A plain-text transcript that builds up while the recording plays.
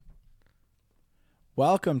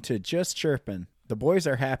Welcome to Just Chirpin'. The boys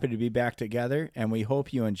are happy to be back together, and we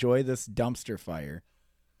hope you enjoy this dumpster fire.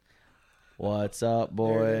 What's up,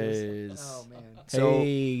 boys? Oh, man. So,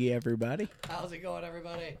 Hey, everybody. How's it going,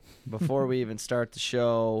 everybody? before we even start the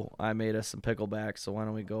show, I made us some pickleback, so why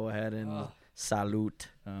don't we go ahead and salute.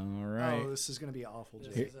 All right. Oh, this is going to be awful,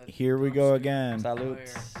 Jay. Here, here we go again. Salute.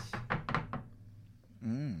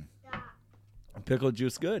 Pickle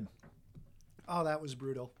juice good. Oh, that was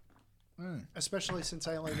brutal. Especially since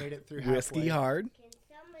I only made it through halfway. Whiskey hard.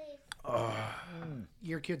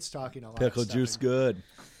 Your kid's talking a lot. Pickle of stuff. juice good.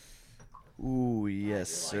 Ooh, yes,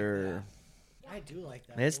 sir. I do like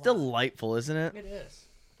that. It's a lot. delightful, isn't it? It is.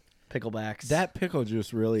 Picklebacks. That pickle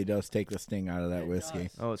juice really does take the sting out of that It whiskey.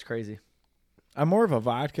 does. Oh, it's crazy. I'm more of a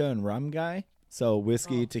vodka and rum guy. So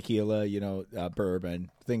whiskey, tequila,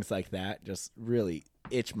 bourbon, things like that just really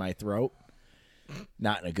itch my throat.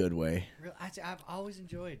 Not in a good way. I've always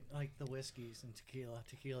enjoyed like the whiskeys and tequila.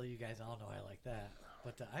 Tequila, you guys all know I like that.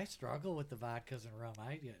 But I struggle with the vodkas and rum.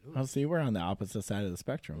 Oh, see, we're on the opposite side of the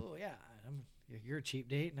spectrum. Oh yeah, you're a cheap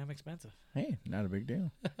date and I'm expensive. Hey, not a big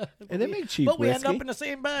deal. But And they make cheap but we whiskey. end up in the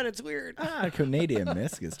same bed. It's weird. Canadian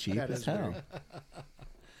Mist is cheap That as is hell. weird.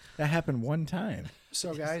 That happened one time.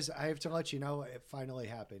 So, guys, I have to let you know it finally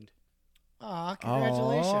happened. Aw,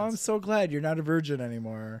 congratulations. Oh, I'm so glad you're not a virgin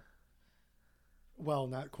anymore. Well,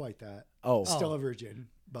 not quite that. Oh, Still a virgin,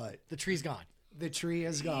 but The tree's gone. the tree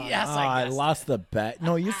is gone. Yes. I guess. lost the bet.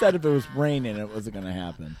 No, you said if it was raining, it wasn't going to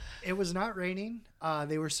happen. It was not raining.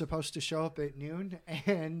 They were supposed to show up at noon,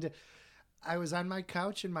 and I was on my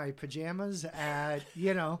couch in my pajamas at,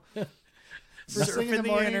 first thing in the Surfing the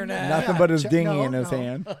morning. internet. Nothing but his che- dinghy no, in his no.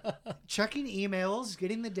 hand. Checking emails,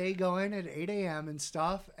 getting the day going at 8 a.m. and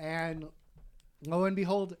stuff, and lo and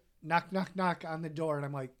behold, knock, knock, knock on the door, and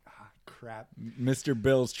I'm like, crap. Mr.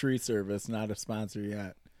 Bill's Tree Service, not a sponsor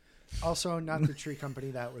yet. Also, not the tree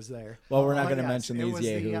company that was there. Well, we're not But going to yes, mention it these was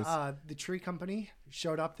yahoos. the tree company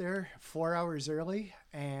showed up there 4 hours early,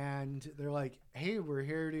 and they're like, hey, we're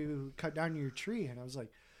here to cut down your tree. And I was like,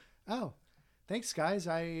 oh, thanks, guys.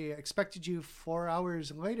 I expected you 4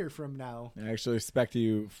 hours later from now. I actually expect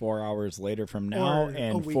you 4 hours later from now Or a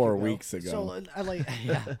and week 4 ago. weeks ago. So I like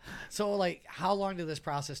yeah. So like, how long did this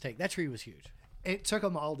process take? That tree was huge. It took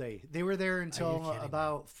them all day. They were there until kidding me?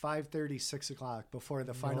 about 5:30, 6 o'clock before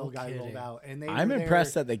the final guy rolled kidding. out. And I'm were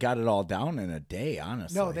impressed there, that they got it all down in a day,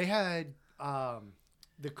 honestly. No, they had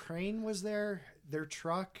the crane was there, their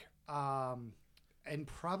truck, and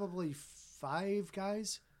probably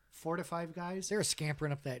 4 to 5 guys. They were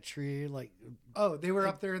scampering up that tree, like Oh, they were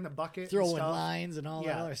up there in the bucket, and throwing stuff. lines and all that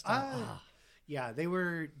Yeah. other stuff. Ah. Yeah, they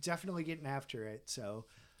were definitely getting after it. So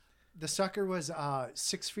the sucker was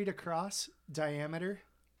 6 feet across diameter.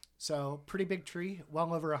 So pretty big tree,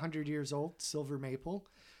 well over 100 years old, silver maple.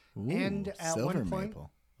 Ooh, and at silver one point,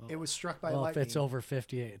 maple. it was struck by Well, if lightning. it's over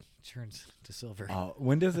 58, it turns to silver.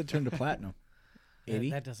 When does it turn to platinum?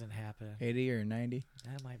 80? That doesn't happen. 80 or 90?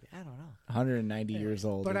 That might be. I don't know. 190 years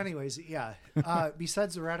old. But anyways, yeah.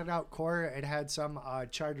 Besides the rotted out core, it had some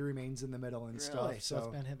charred remains in the middle and Really? stuff. So it's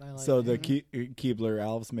So been hit by lightning. So the Keebler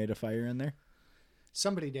elves made a fire in there?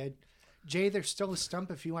 somebody did. Jay, there's still a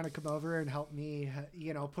stump if you want to come over and help me,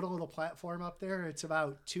 put a little platform up there. It's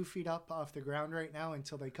about 2 feet up off the ground right now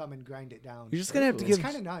until they come and grind it down. You're just going to have to It's give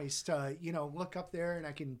kind of nice to, look up there and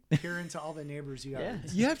I can peer into all the neighbors you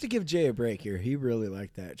have. you have to give Jay a break here. He really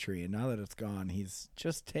liked that tree, and now that it's gone, he's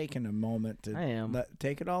just taking a moment to I am.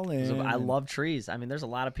 take it all in. I and love trees. I mean, there's a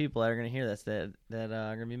lot of people that are going to hear this that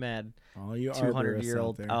are going to be mad. all you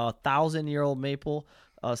 200-year-old, arborists out 1,000-year-old maple,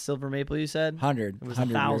 silver maple, you said? 100. It was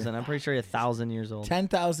 100 1,000. I'm pretty sure 1,000 years old.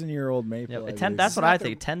 10,000-year-old maple. Yep. I 10, believe. that's what not I the-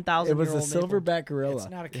 think. 10,000. It was a silverback it's gorilla.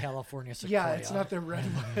 not a California sequoia. Yeah, it's not the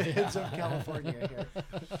redwoods of California here.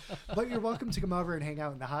 But you're welcome to come over and hang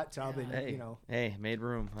out in the hot tub and, Hey, made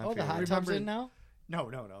room. I Oh, the figured. hot tub's Remember- in now?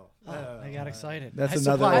 No. I got excited. That's I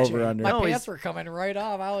another supplied you. over-under. My No, he's- pants were coming right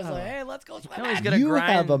off. I was like, hey, let's go swim. No, he's gonna You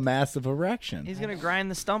grind. have a massive erection. He's gonna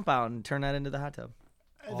grind the stump out and turn that into the hot tub.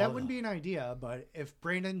 That wouldn't be an idea, but if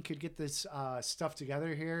Brandon could get this stuff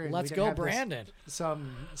together here, and Let's we didn't go, have Brandon.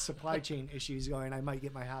 some supply chain issues going, I might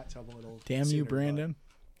get my hot tub a little. Damn you, sooner, Brandon.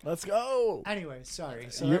 Let's go. but- Anyway,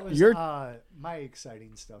 sorry. So You're- that was you're- my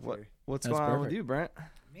exciting stuff here. What's That's going on with perfect. you, Brent?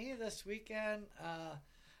 Me this weekend,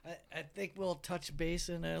 I think we'll touch base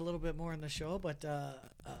in a little bit more in the show, but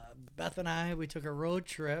Beth and I, we took a road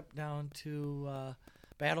trip down to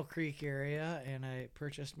Battle Creek area, and I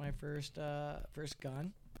purchased my first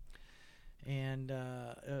gun, and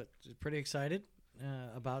pretty excited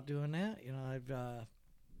about doing that. I've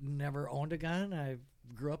never owned a gun. I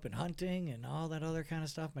grew up in hunting and all that other kind of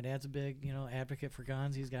stuff. My dad's a big, advocate for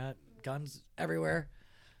guns. He's got guns everywhere,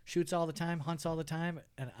 shoots all the time, hunts all the time,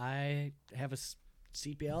 and I have a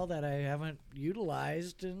CPL that I haven't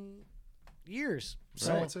utilized in years.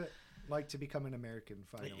 So what's it like to become an American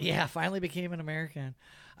finally? Yeah, finally became an American.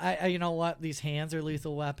 I you know what? These hands are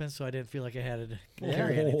lethal weapons, so I didn't feel like I had to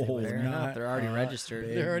carry anything with Fair it. enough. They're already registered.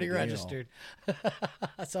 big They're already deal. registered.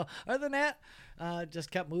 So other than that, just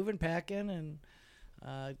kept moving, packing, and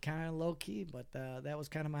kind of low key. But that was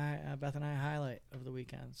kind of my Beth and I highlight of the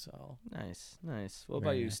weekend. So Nice. What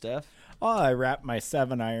about you, nice. Steph? Oh, I wrapped my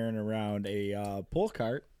 7-iron around a pull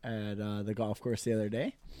cart at the golf course the other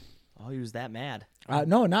day. Oh, he was that mad.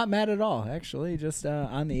 No, not mad at all. Actually, just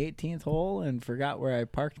on the 18th hole and forgot where I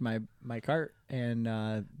parked my cart and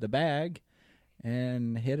the bag,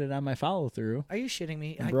 and hit it on my follow through. are you shitting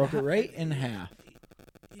me? And broke it right in half.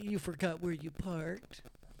 You forgot where you parked.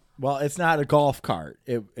 Well, it's not a golf cart.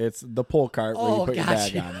 It's the pull cart where you put your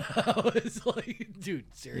bag gotcha. on it. I was like, dude,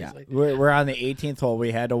 Yeah, seriously. we're on the 18th hole.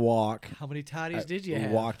 We had to walk. How many toddies did you We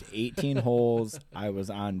have? walked 18 holes. I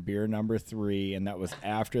was on beer number 3, and that was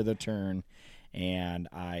after the turn. And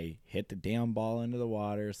I hit the damn ball into the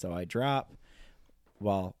water, so I dropped.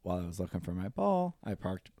 While I was looking for my ball, I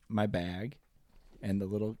parked my bag and the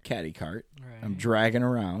little caddy cart. I'm Right. dragging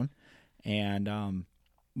around, and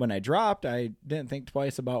when I dropped, I didn't think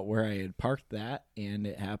twice about where I had parked that, and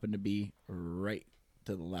it happened to be right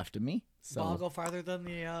to the left of me. Ball So go farther than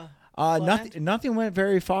the front end? nothing went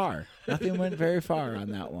very far. Nothing went very far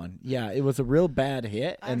on that one. Yeah, it was a real bad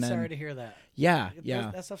hit. I'm and then, sorry to hear that. Yeah, That-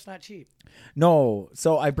 yeah. That stuff's not cheap. No,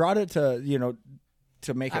 so I brought it to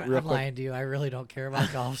to make it I'm real quick. lying to you. I really don't care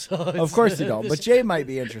about golf. So Of course you don't, but Jay might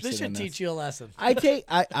be interested this should in this. teach you a lesson.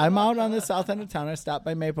 I'm out on the south end of town. I stopped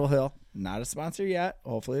by Maple Hill. Not a sponsor yet.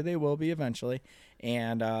 Hopefully they will be eventually.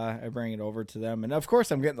 And I bring it over to them. And of course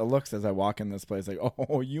I'm getting the looks as I walk in this place like,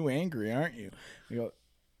 oh, you angry, aren't you? I go,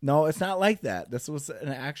 no, it's not like that. This was an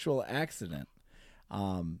actual accident.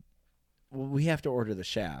 We have to order the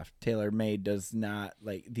shaft. TaylorMade does not,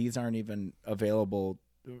 like, these aren't even available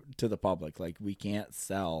to the public. Like, we can't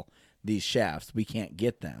sell these shafts. We can't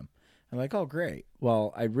get them. I'm like, oh, great.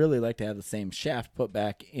 Well, I'd really like to have the same shaft put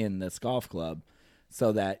back in this golf club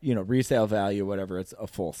so that, resale value, whatever, it's a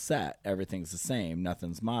full set. Everything's the same.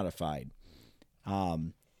 Nothing's modified.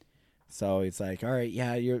 So he's like, all right,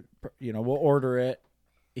 yeah, we'll order it.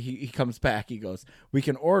 He comes back. He goes, we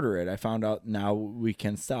can order it. I found out now we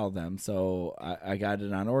can sell them. So I got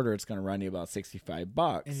it on order. It's going to run you about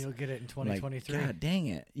 $65. And you'll get it in I'm like, 2023. God dang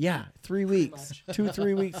it. Yeah. 3 weeks,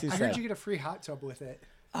 2-3 weeks. He I said, heard you get a free hot tub with it.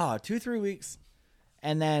 2-3 weeks.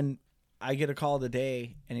 And then I get a call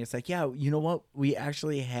today and he's like, yeah, you know what? We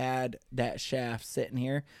actually had that shaft sitting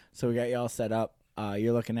here. So we got you all set up.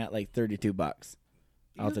 You're looking at like $32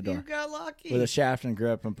 out the door You got lucky. with a shaft and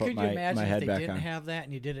grip and put Could you my imagine head if they back didn't on. have that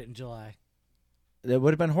and you did it in July? That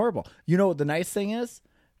would have been horrible. The nice thing is,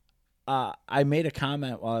 I made a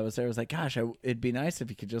comment while I was there. I was like, gosh, it'd be nice if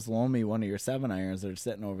you could just loan me one of your 7-irons that are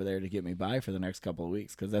sitting over there to get me by for the next couple of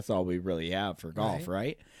weeks, because that's all we really have for golf,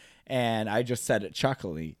 right? And I just said it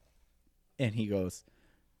chuckily. And he goes,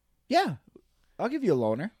 yeah, I'll give you a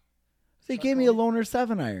loaner. So he gave me a loaner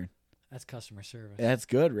 7-iron. That's customer service. That's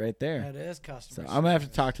good right there. That is So customer I'm going to have to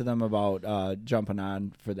service. talk to them about jumping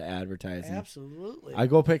on for the advertising. Absolutely. I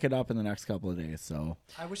go pick it up in the next couple of days, so.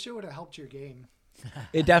 I wish it would have helped your game.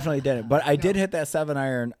 It definitely didn't. But I did hit that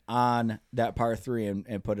 7-iron on that par 3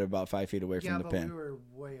 and put it about 5 feet away Yeah, from the but pin. we were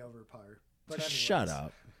way over par. But Just anyways, shut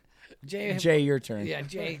up. Jay, Your turn. Yeah,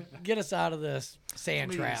 Jay, get us out of this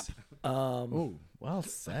sand Please. trap. Ooh, well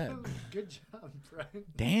said. Good job, Brian.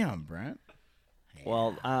 Damn, Brent.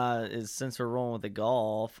 Well, since we're rolling with the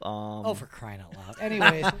golf, Oh, for crying out loud.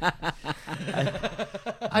 Anyways,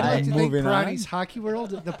 I'd like to thank moving on. Karani's Hockey World,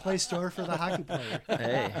 the play store for the hockey player.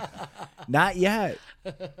 hey, Not yet.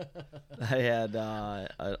 I had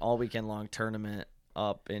an all weekend long tournament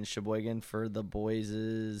up in Sheboygan for the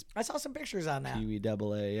boys' I saw some pictures on that.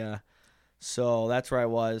 PWAA. Yeah, so that's where I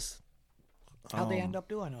was. How'd they end up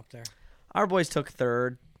doing up there? Our boys took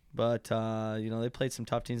third, but they played some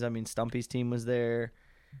tough teams. I mean, Stumpy's team was there.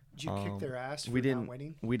 Did you kick their ass for We not didn't.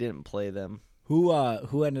 winning? We didn't play them.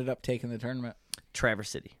 Who ended up taking the tournament? Traverse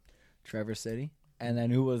City, Traverse City. And then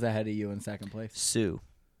who was ahead of you in second place? Sue.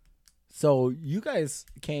 So you guys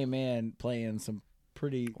came in playing some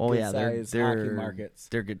pretty Oh good yeah, sized hockey markets.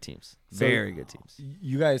 They're good teams. So- Very good teams.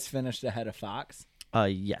 You guys finished ahead of Fox.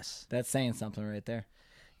 Yes, That's saying something right there.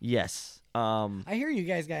 yes. I hear you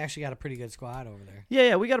guys actually got a pretty good squad over there.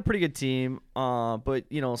 Yeah, we got a pretty good team. But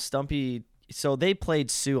Stumpy. So they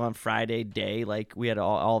played Sioux on Friday day. Like we had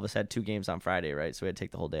all of us had 2 games on Friday, right? So we had to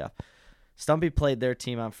take the whole day off. Stumpy played their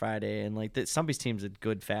team on Friday, and like Stumpy's team's a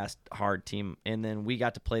good, fast, hard team, and then we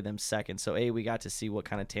got to play them second. So we got to see what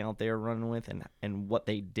kind of talent they were running with and what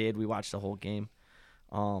they did. We watched the whole game.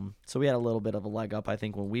 So we had a little bit of a leg up, I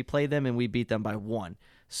think, when we played them, and we beat them by 1.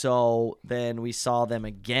 So then we saw them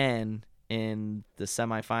again in the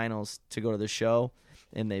semifinals to go to the show,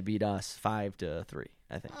 and they beat us 5-3,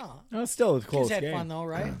 I think. Oh, No, it's still a close kids had game. fun though,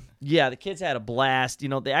 right? Yeah, the kids had a blast. You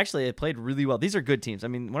know, they played really well. These are good teams. I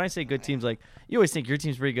mean, when I say good teams, like, you always think your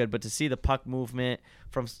team's pretty good, but to see the puck movement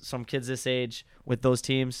from some kids this age with those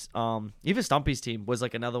teams, even Stumpy's team was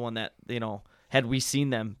like another one that, you know, had we seen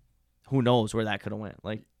them, who knows where that could have went.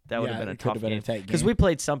 Like, that would have been a it could tough have been a game. tight Because game. we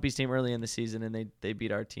played Stumpy's team early in the season, and they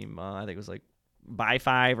beat our team, I think it was like by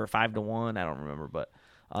 5 or 5-1. I don't remember,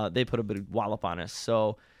 but they put a bit of wallop on us.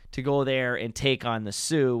 So to go there and take on the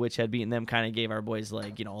Sioux, which had beaten them, kind of gave our boys,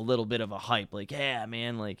 like, you know, a little bit of a hype. Like, yeah,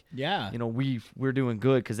 man, like, Yeah. you know, we're doing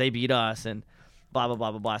good because they beat us and blah, blah,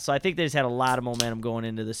 blah, blah, blah. So I think they just had a lot of momentum going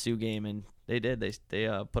into the Sioux game, and they did. They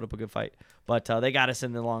put up a good fight. But they got us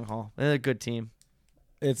in the long haul. They're a good team.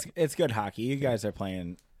 It's good hockey. You guys are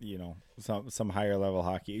playing, you know, some higher level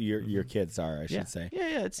hockey. Your Mm-hmm. kids are, I should say.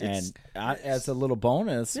 Yeah, it's And as a little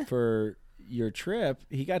bonus for your trip,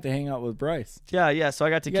 he got to hang out with Bryce. yeah. So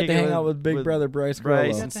I got to He got kick to it hang out with Big Brother Bryce.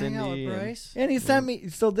 Bryce Grollo. and Got to hang out with Cindy and- Bryce. And he sent me.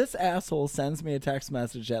 So this asshole sends me a text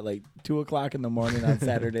message at like 2:00 in the morning on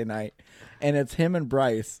Saturday night, and it's him and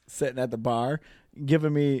Bryce sitting at the bar,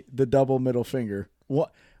 giving me the double middle finger.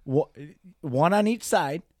 What? One on each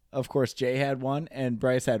side. Of course, Jay had one and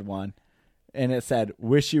Bryce had one, and it said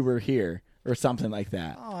 "Wish you were here" or something like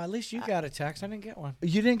that. Oh, at least you got a text. I didn't get one.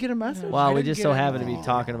 You didn't get a message? Wow, I we didn't just get so it. happen to be Oh.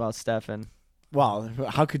 talking about Stefan. Well,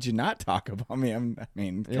 how could you not talk about me? I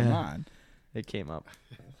mean, come Yeah. on. It came up.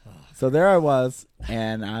 So there I was,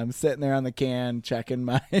 and I'm sitting there on the can checking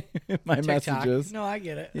my my TikTok. messages. No, I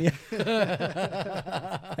get it. Yeah.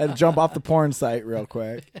 Had to jump off the porn site real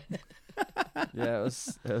quick. Yeah, it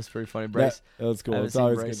was pretty funny. Bryce, That was cool. I haven't It's seen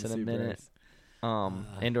always Bryce good to in a see minute. Bryce.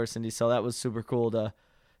 Andor Cindy. So that was super cool to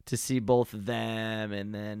see both of them,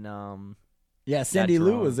 and then Yeah, Cindy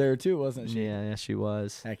Lou drunk. was there too, wasn't she? yeah, she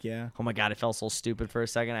was. Heck yeah. Oh my god, I felt so stupid for a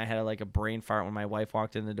second. I had like a brain fart when my wife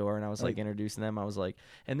walked in the door, and I was like introducing them. I was like,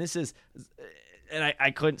 and this is, and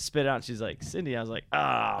I couldn't spit it out. She's like, Cindy. I was like,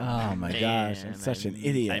 Oh my gosh, I'm such an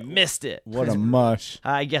idiot. I missed it. What a mush.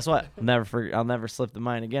 Guess what? I'll never slip the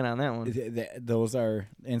mind again on that one. Those are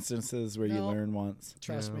instances where you No. learn once.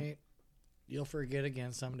 Trust Yeah. me, you'll forget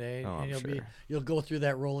again someday, Oh, I'm and sure. you'll go through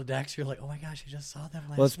that Rolodex. You're like, oh my gosh, I just saw them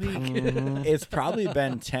Well, last week. it's probably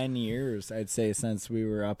been 10 years, I'd say, since we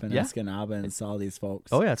were up in Yeah. Escanaba and saw these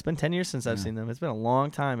folks. Oh yeah, it's been 10 years since I've Yeah. seen them. It's been a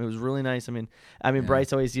long time. It was really nice. I mean, Yeah.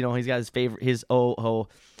 Bryce always, you know, he's got his favorite, his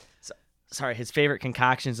favorite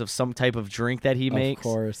concoctions of some type of drink that he makes. Of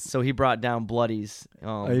course. So he brought down bloodies.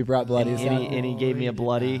 Oh, you brought bloodies and, out? he gave me a we did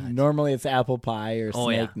bloody. not. Normally it's apple pie or Oh,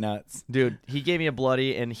 snake yeah. nuts. Dude, he gave me a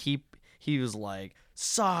bloody, and he was like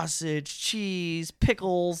sausage, cheese,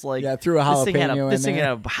 pickles. Like, Yeah, threw a this thing had jalapeno this in thing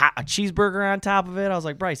there. had a cheeseburger on top of it. I was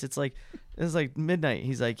like, Bryce, it's like midnight.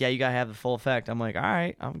 He's like, yeah, you gotta have the full effect. I'm like, all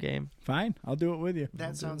right, I'm game. Fine, I'll do it with you.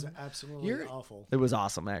 That sounds absolutely You're- awful. It was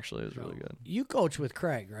awesome, actually. It was really good. You coach with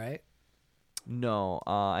Craig, right? No,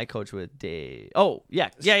 I coach with Dave. Oh, yeah.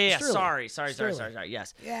 Sterling. Sorry. Sterling.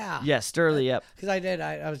 Yes. Yeah. Yes, Sturley, yep. Because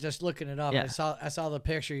I was just looking it up. Yeah. And I saw the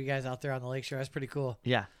picture of you guys out there on the lakeshore. That's pretty cool.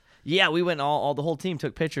 Yeah. Yeah, we went all the whole team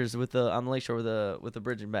took pictures on the lakeshore with the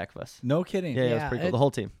bridge in back of us. No kidding. Yeah, it was Yeah, pretty cool. it- The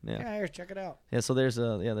whole team. Yeah. Yeah, here, check it out. Yeah, so there's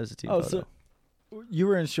a team Oh, photo. so you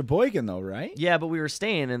were in Sheboygan though, right? Yeah, but we were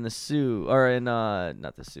staying in the Sioux, or in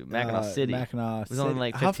not the Sioux, Mackinac City. Mackinac It was only City.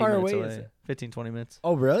 like 15 How far minutes away away. is it? 15, 20 minutes.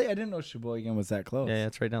 Oh, really? I didn't know Sheboygan was that close. Yeah,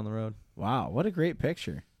 it's right down the road. Wow, what a great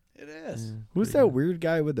picture. It is. Who's that weird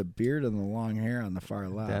guy with the beard and the long hair on the far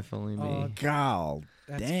left? Definitely me. Oh, God,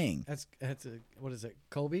 That's- dang. That's what is it?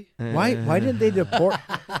 Kobe? Why didn't they deport?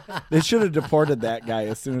 They should have deported that guy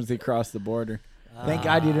as soon as he crossed the border. Thank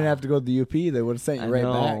God you didn't have to go to the UP. They would have sent you I right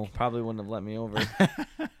know, back. probably wouldn't have let me over.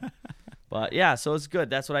 But yeah, so it's good.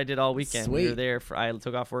 That's what I did all weekend. We were Sweet. there. I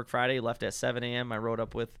took off work Friday, left at 7 a.m. I rode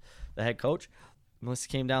up with the head coach. Melissa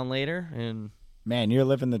came down later, and Man, you're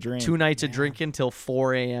living the dream. 2 nights of drinking till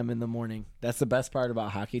 4 a.m. in the morning. That's the best part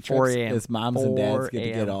about hockey 4 trips a.m. is moms and dads 4 get to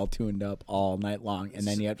get a.m. all tuned up all night long, and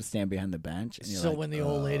then you have to stand behind the bench. And you're So like, when the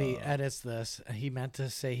old lady edits this, he meant to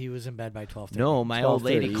say he was in bed by 12:30. No, my old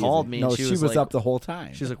lady 12:30 called easy. me. No, and she was, was like, up the whole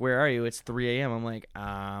time. She's like, "Where are you?" It's 3 a.m. I'm like,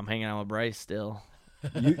 "I'm hanging out with Bryce still."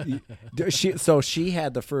 So she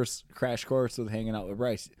had the first crash course with hanging out with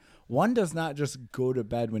Bryce. One does not just go to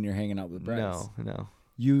bed when you're hanging out with Bryce. No.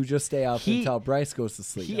 You just stay up He- until Bryce goes to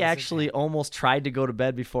sleep. He actually almost tried to go to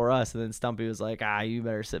bed before us, and then Stumpy was like, you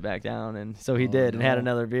better sit back down. And so he did and had no.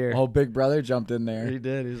 another beer. Oh, Big Brother jumped in there. He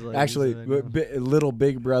did. He's like, Actually, little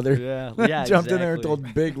Big Brother yeah, jumped in there and exactly.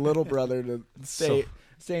 told Big Little Brother to stay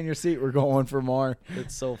in your seat. We're going for more.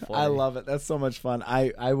 It's so funny. I love it. That's so much fun.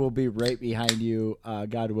 I will be right behind you,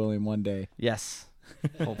 God willing, one day. Yes,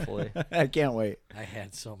 hopefully. I can't wait. I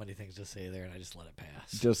had so many things to say there, and I just let it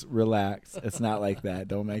pass. Just relax. It's not like that.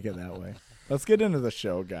 Don't make it that way. Let's get into the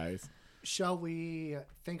show, guys. Shall we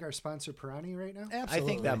thank our sponsor, Pirani, right now? Absolutely. I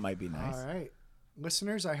think that might be nice. All right.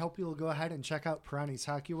 Listeners, I hope you'll go ahead and check out Pirani's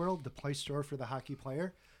Hockey World, the play store for the hockey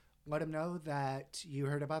player. Let them know that you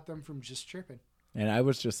heard about them from Just Chirping. And I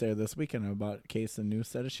was just there this weekend. I bought a case of new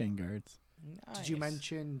set of shin guards. Did you Nice.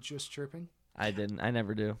 mention Just Chirping? I didn't. I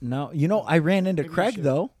never do. No, I ran into Maybe you Craig should.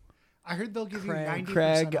 though. I heard they'll give Craig. you 90%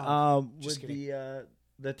 Craig, off. with Just kidding.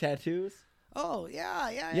 the tattoos. Oh, yeah.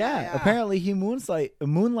 Yeah, apparently he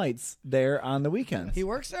moonlights there on the weekends. He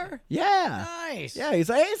works there? Yeah. Nice. Yeah, he's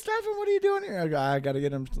like, hey, Stefan, what are you doing here? I got to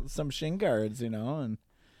get him some shin guards, and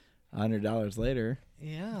 $100 later.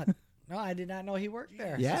 Yeah. No, I did not know he worked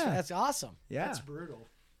there. Yeah. That's awesome. Yeah. That's brutal.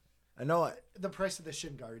 I know it. The price of the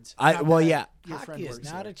shin guards. I- Not well, that yeah. Your friend Hockey is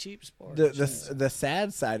works not there. a cheap sport. The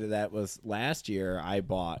sad side of that was last year I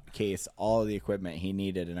bought Case all of the equipment he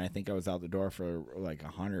needed, and I think I was out the door for like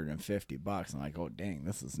 $150. I'm like, oh dang,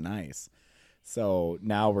 this is nice. So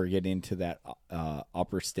now we're getting to that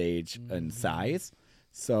upper stage in size.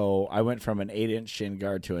 So I went from an 8-inch shin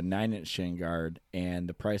guard to a 9-inch shin guard, and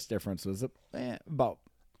the price difference was about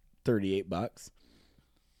 $38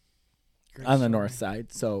 Great on the story. north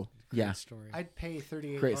side. So Great yeah, story. I'd pay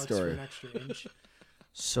 $38 Great for story. an extra inch.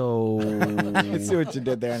 So I see what you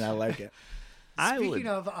did there, and I like it. I Speaking would.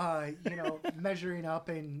 of, measuring up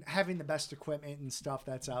and having the best equipment and stuff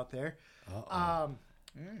that's out there,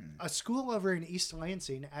 a school over in East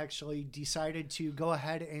Lansing actually decided to go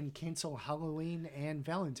ahead and cancel Halloween and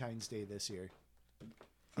Valentine's Day this year.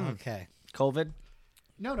 Okay. COVID.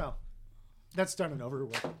 No, that's done and over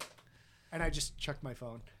with. And I just checked my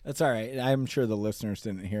phone. That's all right. I'm sure the listeners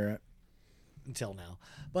didn't hear it. Until now.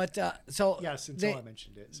 But so Yes, until I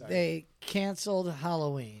mentioned it. Sorry. they canceled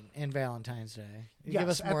Halloween and Valentine's Day. Yes, Give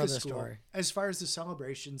us at more the of the school. story. As far as the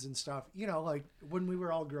celebrations and stuff, like when we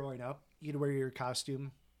were all growing up, you'd wear your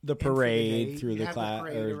costume The for the day. parade through You'd the have class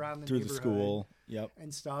parade around the through the neighborhood. school. Yep.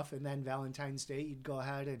 and stuff, and then Valentine's Day, you'd go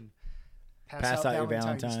ahead and Pass out your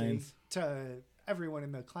Valentines. Day to everyone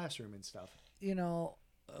in the classroom and stuff.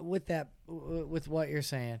 With what you're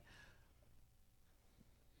saying,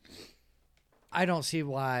 I don't see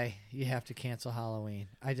why you have to cancel Halloween.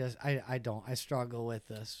 I don't. I struggle with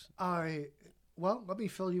this. Well, let me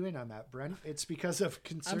fill you in on that, Brent. It's because of I'm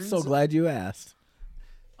concerns so glad you asked.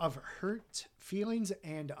 of hurt feelings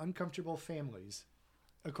and uncomfortable families,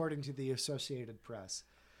 according to the Associated Press.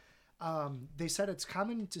 They said it's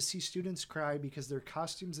common to see students cry because their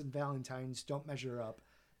costumes and Valentines don't measure up.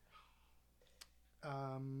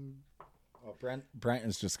 Well, Brent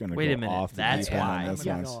is just going to Wait go a minute, off the that's deep end why. on this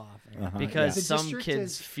I'm one. gonna Go off here. Uh-huh, Because The some district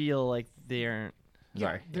kids is- feel like they're. Yeah,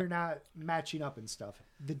 Sorry. they're not matching up and stuff.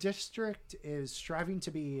 The district is striving to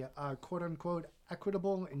be quote unquote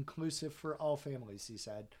equitable, inclusive for all families, he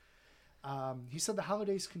said. He said the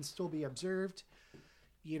holidays can still be observed,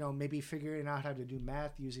 maybe figuring out how to do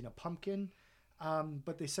math using a pumpkin.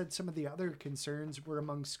 But they said some of the other concerns were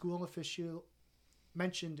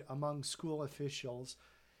mentioned among school officials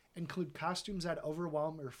include costumes that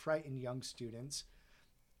overwhelm or frighten young students.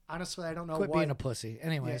 Honestly, I don't know Quit being a pussy.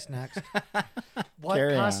 Anyways, next. what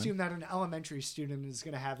Carry on. costume that an elementary student is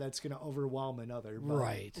going to have that's going to overwhelm another. But-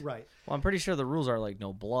 Right. Right. Well, I'm pretty sure the rules are like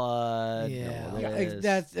no blood. Yeah, No this.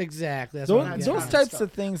 that's exactly. That's what I'm Those, getting those at. types Stuff.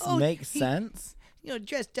 of things Oh, make he- sense.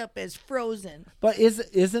 dressed up as Frozen. But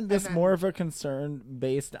isn't this then- more of a concern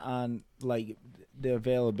based on like the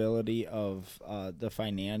availability of the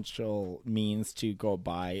financial means to go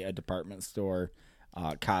buy a department store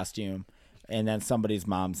costume, and then somebody's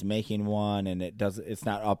mom's making one, and it's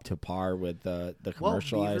not up to par with the Well,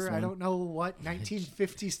 commercialized Beaver, I one? don't know what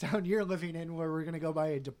 1950s town you're living in where we're going to go by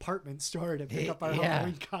a department store to pick up our Yeah.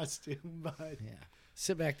 Halloween costume. But Yeah.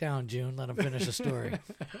 Sit back down, June. Let him finish the story.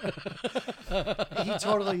 he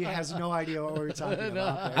totally has no idea what we're talking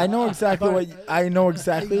about. there. I know exactly But,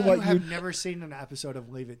 what you have never seen an episode of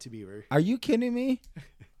Leave It to Beaver. Are you kidding me?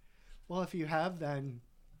 Well, if you have, then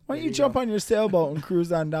Why don't there you jump go. on your sailboat and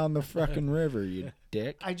cruise on down the fucking river, you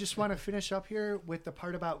dick? I just want to finish up here with the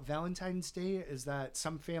part about Valentine's Day is that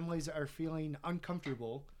some families are feeling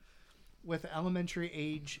uncomfortable with elementary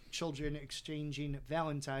age children exchanging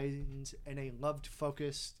Valentines in a love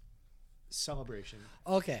focused celebration.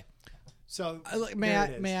 Okay. So May there I?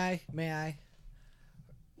 it is. May I?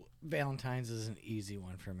 Valentine's is an easy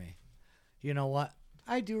one for me. You know what?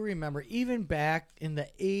 I do remember even back in the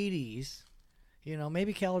 80s, you know,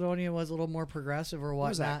 maybe Caledonia was a little more progressive or What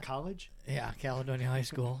was that, whatnot. college? Yeah, Caledonia High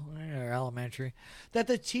School or elementary. That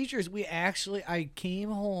the teachers, I came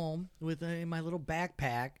home with in my little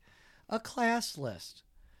backpack a class list.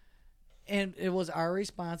 And it was our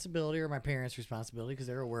responsibility, or my parents' responsibility, because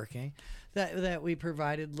they were working, that we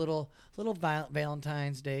provided little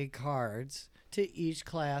Valentine's Day cards to each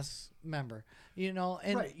class member. You know,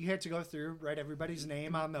 and Right, you had to go through, write everybody's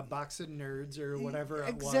name on the box of nerds or whatever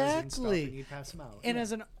it was and stuff, Exactly. and you'd pass them out. And yeah.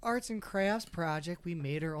 as an arts and crafts project, we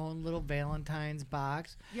made our own little Valentine's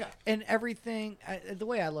box. Yeah. And everything, the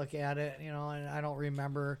way I look at it, you know, and I don't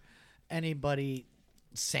remember anybody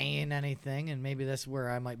saying anything, and maybe that's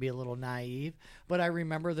where I might be a little naive, but I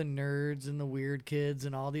remember the nerds and the weird kids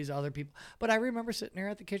and all these other people. But I remember sitting there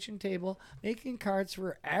at the kitchen table making cards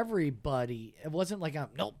for everybody. It wasn't like,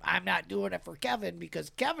 nope, I'm not doing it for Kevin because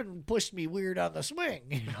Kevin pushed me weird on the swing.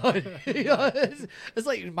 It's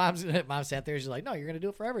like mom sat there, she's like, no, you're going to do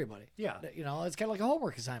it for everybody. Yeah. You know, it's kind of like a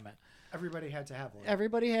homework assignment. Everybody had to have one.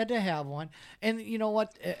 Everybody had to have one. And you know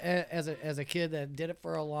what? As a kid that did it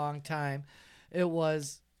for a long time, it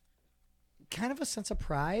was kind of a sense of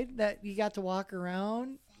pride that you got to walk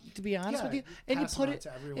around, to be honest Yeah, with you, and you pass put them out it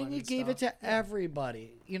to everyone and you and gave it to stuff. Yeah.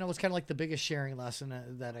 everybody. You know, it was kind of like the biggest sharing lesson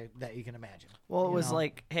that you can imagine. Well, it You was know?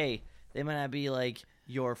 like, hey, they might not be like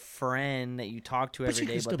your friend that you talk to But every you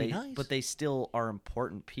can day, still be nice. but they still are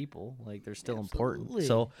important people. Like they're still Absolutely. important.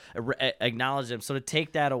 So acknowledge them. So to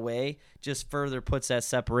take that away just further puts that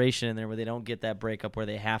separation in there where they don't get that breakup where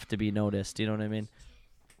they have to be noticed. You know what I mean?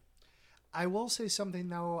 I will say something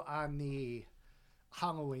though on the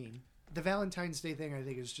Halloween. The Valentine's Day thing I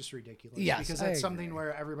think is just ridiculous. Yes, because I that's something agree.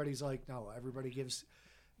 where everybody's like, no, everybody gives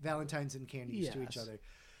Valentines and candies to each Yes. other.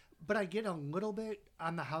 But I get a little bit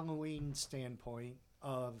on the Halloween standpoint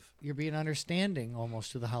of, You're being understanding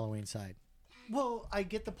almost to the Halloween side. well, I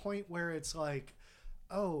get the point where it's like,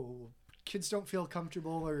 oh, kids don't feel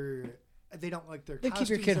comfortable or they don't like their They keep costumes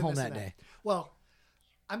your kid and home this that and day. Well,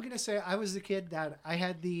 I'm going to say I was the kid that I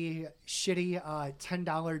had the shitty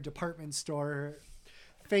 $10 department store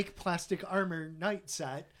fake plastic armor night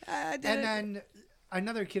set. And then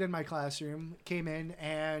another kid in my classroom came in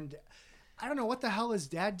and I don't know what the hell his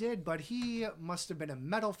dad did, but he must have been a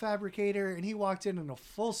metal fabricator and he walked in a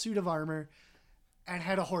full suit of armor and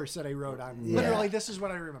had a horse that I rode on. Literally, this is what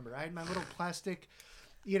I remember. I had my little plastic,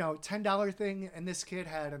 $10 thing, and this kid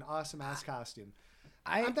had an awesome ass costume.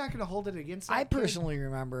 I'm not going to hold it against that I kid. personally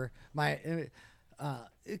remember my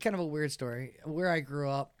kind of a weird story. Where I grew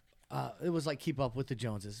up, it was like Keep Up with the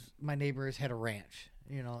Joneses. My neighbors had a ranch.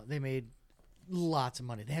 You know, they made lots of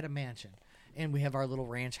money. They had a mansion. And we have our little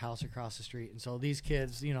ranch house across the street. And so these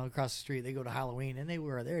kids, across the street, they go to Halloween and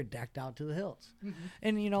they're decked out to the hills. Mm-hmm.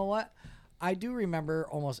 And you know what? I do remember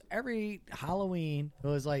almost every Halloween, it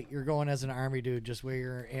was like, you're going as an army dude, just wear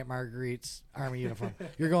your Aunt Marguerite's army uniform.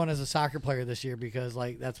 You're going as a soccer player this year because,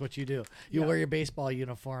 like, that's what you do. You Yeah. wear your baseball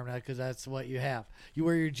uniform because that's what you have. You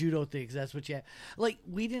wear your judo things, that's what you have. Like,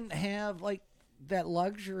 we didn't have, like, that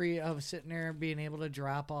luxury of sitting there and being able to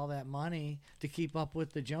drop all that money to keep up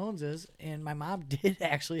with the Joneses. And my mom did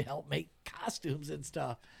actually help make costumes and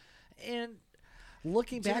stuff. And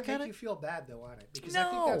looking Did back it at make it, you feel bad though on it? Because I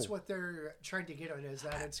think No. that's what they're trying to get at, is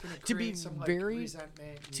that it's going To be create some very-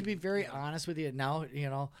 resentment. to be very honest with you now,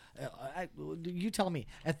 you tell me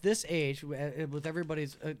at this age, with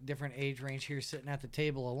everybody's different age range here sitting at the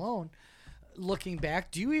table alone, looking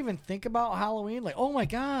back, do you even think about Halloween? Like, oh my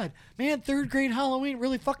God, man, third grade Halloween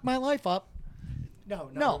really fucked my life up. No,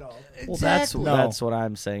 No. no. Well, Exactly. that's what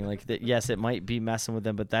I'm saying. Like that, yes, it might be messing with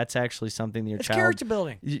them, but that's actually something that your It's child, character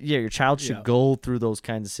building. yeah, your child should Yeah. go through those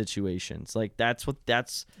kinds of situations. Like that's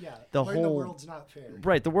Yeah, the learn whole the world's not fair.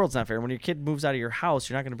 right. The world's not fair. When your kid moves out of your house,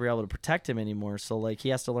 you're not going to be able to protect him anymore. So like he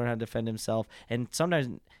has to learn how to defend himself. And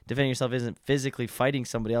sometimes defending yourself isn't physically fighting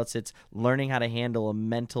somebody else. It's learning how to handle a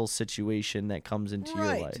mental situation that comes into your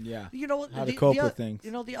Right. life. Yeah. You know How to cope with things.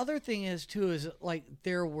 You know, the other thing is too is like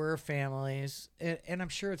there were families, and I'm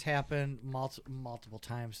sure it's happened multiple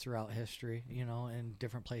times throughout history. You know, in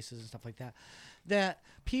different places and stuff like that, that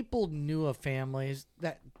people knew of families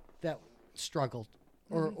that struggled.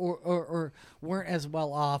 Or weren't as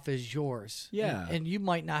well off as yours. Yeah. And you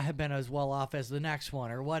might not have been as well off as the next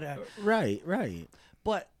one or whatever. Right.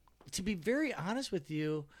 But to be very honest with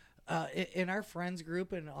you, in our friends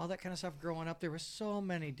group and all that kind of stuff growing up, there were so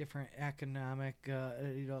many different economic,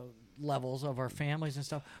 levels of our families and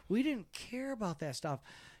stuff. We didn't care about that stuff,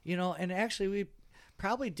 and actually we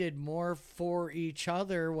probably did more for each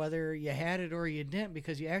other, whether you had it or you didn't,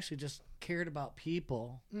 because you actually just cared about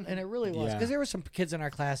people, and it really was. Yeah. Because there were some kids in our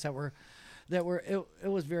class that were. It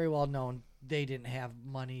was very well known they didn't have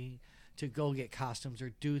money to go get costumes or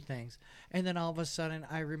do things, and then all of a sudden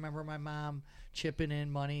I remember my mom chipping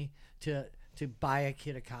in money to buy a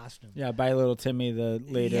kid a costume. Yeah, buy little Timmy the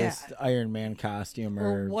latest Iron Man costume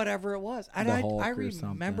Or or whatever it was. And the I Hulk or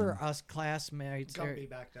remember something. us classmates Gumby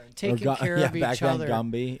back then. taking care yeah, of back each then other.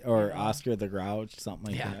 Gumby or Yeah. Oscar the Grouch,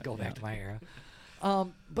 something like Yeah, that. go back to my era.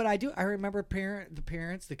 But I remember the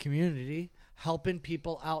parents, the community helping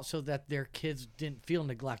people out so that their kids didn't feel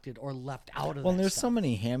neglected or left out of Well, that there's stuff. so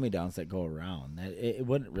many hand-me-downs that go around that it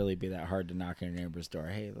wouldn't really be that hard to knock on your neighbor's door.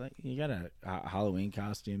 Hey, like, you got a Halloween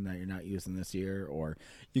costume that you're not using this year, or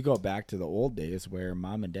you go back to the old days where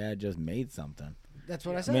mom and dad just made something. That's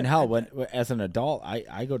what I I said. mean, hell, when as an adult,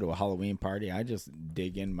 I go to a Halloween party, I just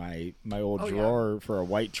dig in my old Oh, yeah. drawer for a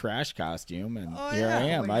white trash costume, and Oh, here yeah. I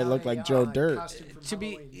am. Pulling I out look a, like Joe Dirt. costume from to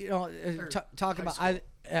be, Halloween. Or talking high about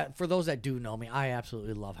for those that do know me, I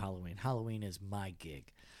absolutely love Halloween. Halloween is my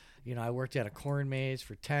gig. I worked at a corn maze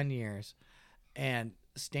for 10 years, and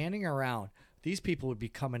standing around, these people would be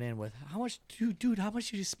coming in with, how much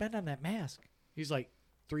did you spend on that mask? He's like,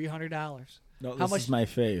 $300. No, How this much- is my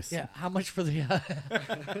face. Yeah, how much for the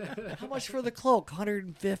how much for the cloak?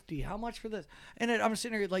 $150. How much for this? And I'm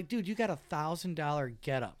sitting there like, dude, you got $1,000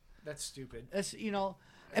 getup. That's stupid. That's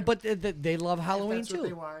but they love Halloween that's too. what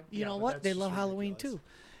they want, You yeah, know but what? that's They just love Halloween ridiculous.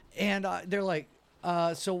 too, and they're like,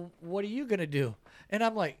 so what are you gonna do? And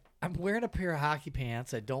I'm like, I'm wearing a pair of hockey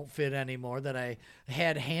pants that don't fit anymore that I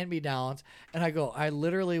had hand me downs, and I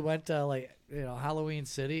literally went to Halloween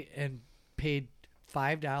City and paid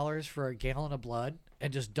 $5 for a gallon of blood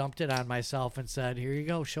and just dumped it on myself and said, here you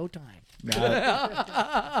go, showtime.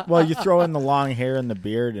 Well, you throw in the long hair and the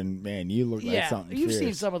beard, and man, you look like Yeah, something you've fierce.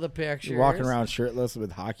 seen some of the pictures. You're walking around shirtless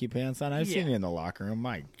with hockey pants on. I've seen Yeah. you in the locker room.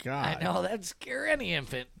 My God, I know, that'd scare any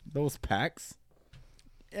infant. those pecs.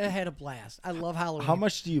 I had a blast. I love Halloween. How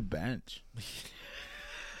much do you bench?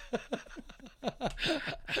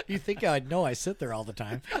 You think I'd know I sit there all the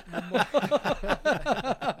time.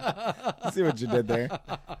 See what you did there.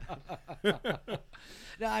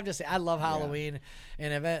 No, I'm just saying, I love Halloween.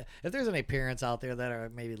 And if there's any parents out there that are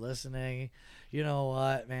maybe listening, you know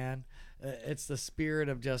what, man? It's the spirit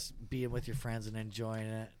of just being with your friends and enjoying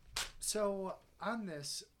it. So on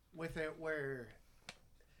this, with it, where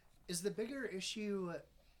is the bigger issue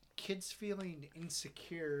kids feeling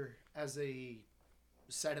insecure, as they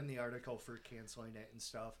said in the article, for canceling it and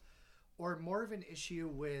stuff, or more of an issue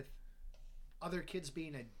with other kids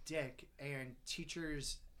being a dick and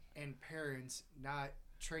teachers and parents not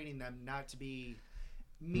training them not to be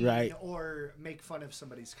mean Right. or make fun of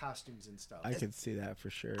somebody's costumes and stuff? I could see that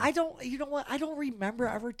for sure. You know what? I don't remember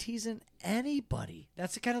ever teasing anybody.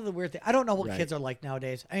 That's kind of the weird thing. I don't know what Right. kids are like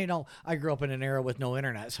nowadays. I grew up in an era with no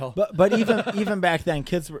internet, so. But even back then,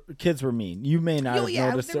 kids were mean. You may not Oh, have yeah,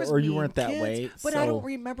 noticed there it, was or you mean weren't that kids, way. But so. I don't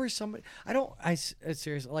remember somebody.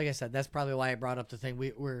 Seriously, like I said, that's probably why I brought up the thing.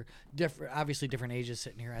 We're different, obviously different ages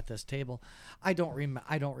sitting here at this table. I don't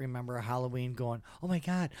remember a Halloween going, oh my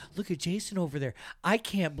God, look at Jason over there. I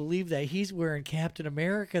can't believe that he's wearing Captain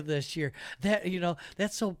America this year.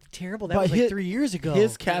 That's so terrible. That But was like his- 3 years ago.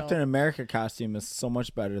 His you Captain know? America costume is so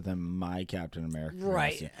much better than my Captain America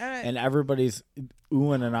Right. costume. And And everybody's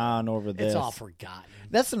oohing and on over this. It's all forgotten.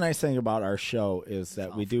 That's the nice thing about our show is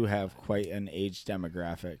that we do have quite an age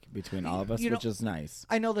demographic between all of us, You know- which is nice.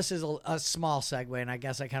 I know this is a small segue, and I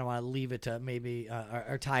guess I kind of want to leave it to maybe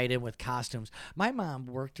or tie it in with costumes. My mom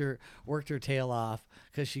worked her tail off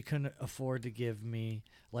because she couldn't afford to give me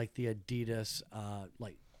like the Adidas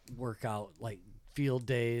workout field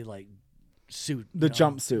day suit, The you know,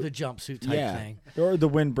 jumpsuit. the jumpsuit type Yeah, thing. or the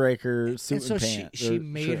windbreaker suit And so and pants. she or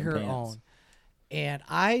made shirt and her pants. own. And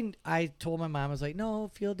I told my mom, I was like, no,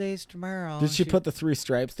 field day's tomorrow. Did And she put the 3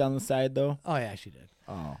 stripes down the side though? Oh yeah, she did.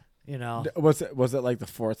 Oh, You know, was it like the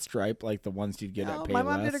 4th stripe, like the ones you'd get no, at my Payless?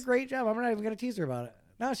 mom did a great job. I'm not even gonna tease her about it.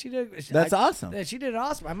 No, she did. That's awesome. She did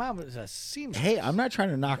awesome. My mom was a seamstress. Hey, I'm not trying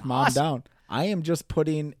to knock mom Awesome. down. I am just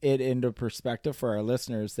putting it into perspective for our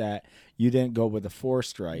listeners that you didn't go with a 4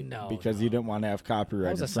 stripe No, because you didn't want to have I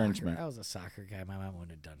copyright was a infringement. I was a soccer guy. My mom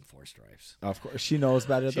wouldn't have done 4 stripes. Of course, she knows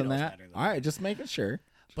better She than knows that. better than All right, just making sure.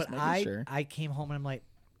 Just But making sure. I came home and I'm like,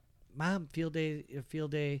 Mom, field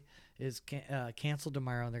day is canceled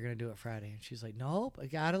tomorrow and they're gonna do it Friday. And she's like, Nope, I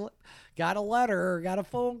got a letter, got a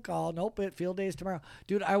phone call. Nope, field day is tomorrow.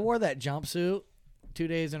 Dude, I wore that jumpsuit 2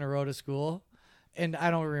 days in a row to school, and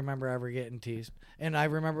I don't remember ever getting teased. And I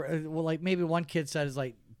remember, maybe one kid said, "Is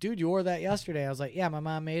like, dude, you wore that yesterday. I was like, yeah, my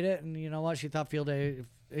mom made it, and you know what? She thought field day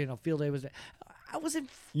was. I was in.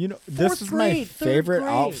 This is grade, my third favorite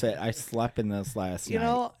grade. outfit. I slept in this last night.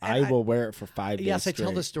 and I will wear it for 5 days. Yes, I tell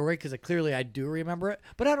straight. the story because clearly I do remember it,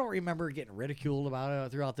 but I don't remember getting ridiculed about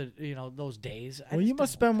it throughout the those days. Well, you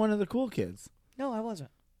must have been one of the cool kids. No, I wasn't.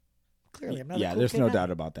 Clearly, I'm not. Yeah, a cool there's kid no now.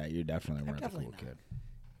 doubt about that. You definitely weren't the definitely cool not. kid.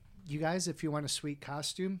 You guys, if you want a sweet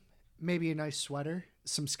costume, maybe a nice sweater,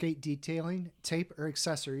 some skate detailing, tape, or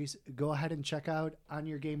accessories, go ahead and check out On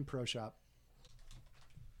Your Game Pro Shop.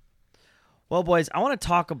 Well, boys, I want to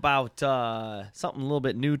talk about something a little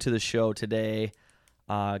bit new to the show today.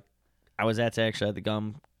 I was actually at the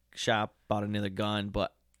gun shop, bought another gun,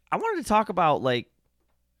 but I wanted to talk about like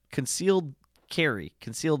concealed carry,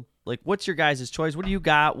 like what's your guys' choice? What do you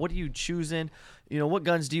got? What are you choosing? What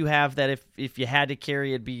guns do you have that if you had to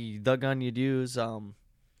carry, it'd be the gun you'd use? I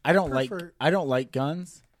don't prefer- like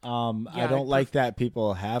guns. I don't like that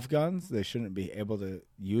people have guns. They shouldn't be able to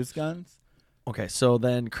use guns. Okay, so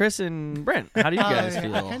then Chris and Brent, how do you guys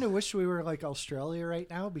feel? I kind of wish we were like Australia right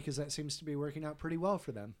now because that seems to be working out pretty well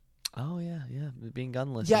for them. Oh yeah, being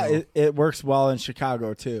gunless. Yeah, it works well in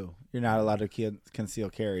Chicago too. You're not allowed to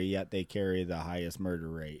conceal carry, yet they carry the highest murder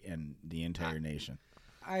rate in the entire nation.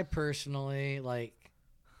 I personally like.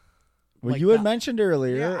 Well, like you had the- mentioned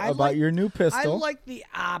earlier Yeah, I about like- your new I pistol. like the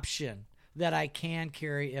option that I can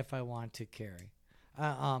carry if I want to carry.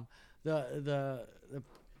 The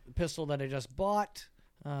pistol that I just bought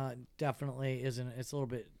definitely isn't. It's a little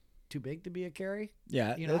bit too big to be a carry.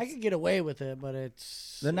 Yeah, I could get away with it, but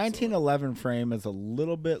it's the 1911 frame is a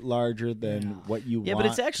little bit larger than what you want. Yeah, but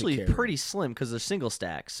it's to actually carry. pretty slim because they're single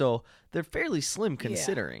stack, so they're fairly slim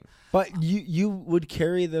considering. But you would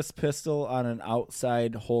carry this pistol on an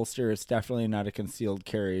outside holster. It's definitely not a concealed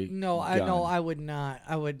carry. No, gun. I would not.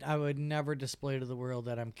 I would never display to the world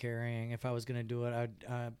that I'm carrying. If I was going to do it,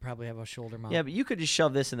 I'd probably have a shoulder mount. Yeah, but you could just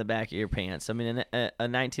shove this in the back of your pants. I mean, a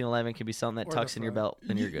 1911 could be something that Or tucks the in your front. belt,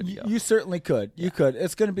 and you're good to go. You certainly could. You could.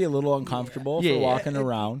 It's going to be a little uncomfortable Yeah. for Yeah. walking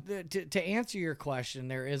around. To answer your question,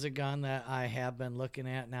 there is a gun that I have been looking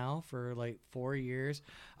at now for like 4 years.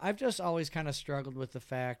 I've just always kind of struggled with the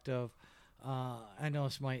fact of, I know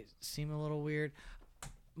this might seem a little weird.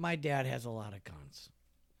 My dad has a lot of guns,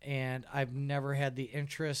 and I've never had the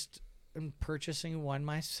interest in purchasing one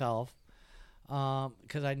myself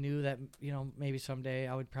because I knew that, maybe someday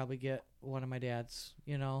I would probably get one of my dad's,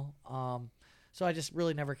 so I just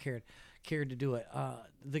really never cared to do it.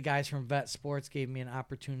 The guys from Vet Sports gave me an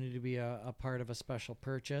opportunity to be a part of a special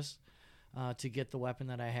purchase to get the weapon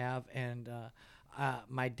that I have, and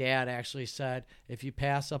my dad actually said, if you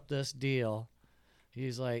pass up this deal,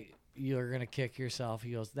 he's like, you're going to kick yourself.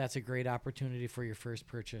 He goes, that's a great opportunity for your first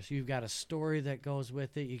purchase. You've got a story that goes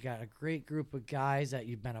with it. You got a great group of guys that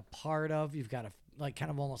you've been a part of. You've got kind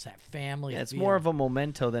of almost that family. Yeah, it's feel. more of a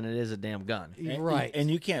memento than it is a damn gun. Right. And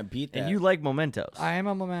you can't beat that. And you like mementos. I am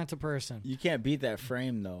a memento person. You can't beat that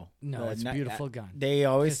frame, though. No, it's a beautiful gun. They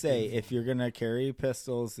always It's say beautiful. if you're going to carry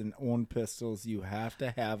pistols and own pistols, you have to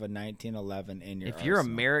have a 1911 in your If you're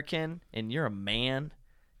arsenal. American and you're a man,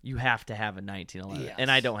 you have to have a 1911. Yes. And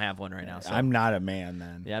I don't have one right now. So. I'm not a man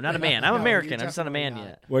then. Yeah, I'm not a man. I'm No, American. you're I'm just not a man definitely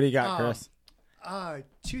yet. What do you got, Chris?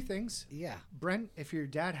 Two things. Yeah. Brent, if your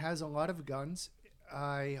dad has a lot of guns,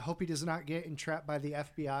 I hope he does not get entrapped by the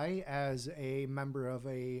FBI as a member of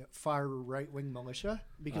a far right-wing militia,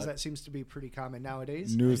 because that seems to be pretty common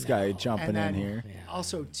nowadays. News guy jumping And then in here.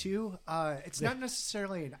 also, too, it's not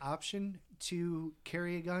necessarily an option to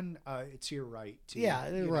carry a gun. It's your right to. Yeah,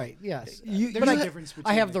 you know. right. Yes. There's But a I- difference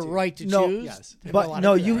between I have the the two. right to No, choose. yes. if I But wanna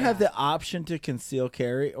no, do you that. have the option to conceal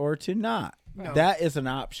carry or to not. No. That is an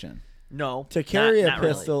option. No. To carry not a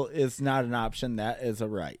really. pistol is not an option. That is a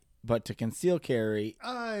right. But to conceal carry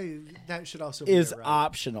That should also be is a right.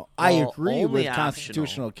 optional. I Well, agree only with optional.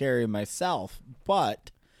 constitutional carry myself,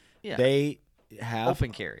 but Yeah. they have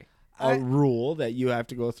Open carry. a rule that you have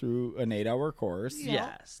to go through an 8-hour course.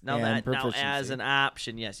 Yes. Now And as proficiency. an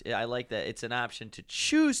option, yes, I like that. It's an option to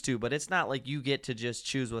choose to, but it's not like you get to just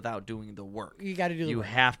choose without doing the work. You got to do the You work.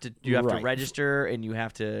 have to to Right. register and you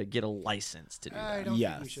have to get a license to do I that. don't think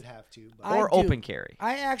Yes. you should have to. But I Or do. open carry.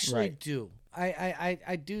 I actually Right. do.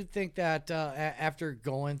 I do think that after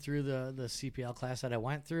going through the CPL class that I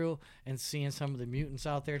went through and seeing some of the mutants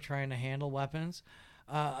out there trying to handle weapons,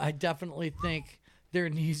 I definitely think there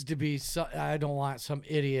needs to be I don't want some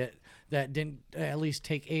idiot that didn't at least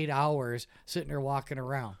take 8 hours sitting there walking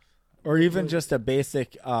around. Or even just a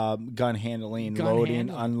basic gun handling, Gun loading,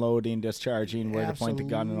 handling. unloading, discharging, where to point the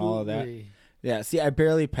gun and all of that. Absolutely. Yeah, see, I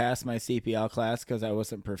barely passed my CPL class because I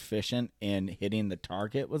wasn't proficient in hitting the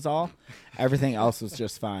target was all. Everything else was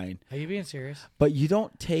just fine. Are you being serious? But you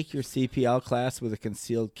don't take your CPL class with a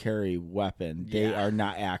concealed carry weapon. They Yeah. are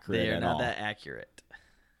not accurate They are at not all. that accurate.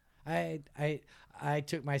 I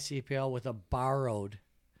took my CPL with a borrowed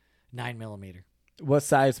 9mm. What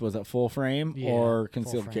size was it? Full frame Yeah, or full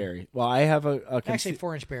concealed frame. carry? Well, I have a Actually,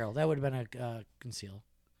 4-inch barrel. That would have been a conceal.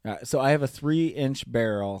 so I have a 3-inch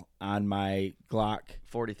barrel on my Glock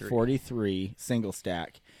 43. 43 single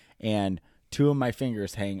stack, and 2 of my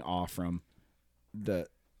fingers hang off from the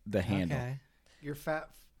handle. Okay. Your fat.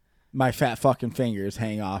 My fat fucking fingers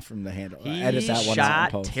hang off from the handle. He Edit that one out shot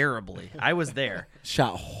and post. terribly. I was there.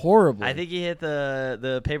 Shot horribly. I think he hit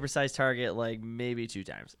the paper size target like maybe 2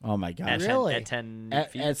 times. Oh my god. At Really? 10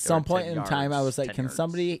 At, feet at or some 10 point in time, I yards, was like, 10 "Can yards.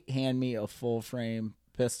 somebody hand me a full frame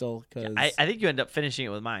pistol?" Because I think you end up finishing it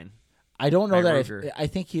with mine. I don't know my that. Ruger. I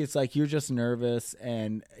think he's like, "You're just nervous,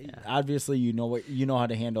 and obviously you know how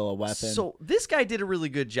to handle a weapon." So this guy did a really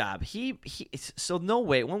good job. So no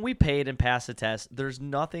way. When we paid and passed the test, there's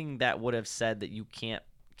nothing that would have said that you can't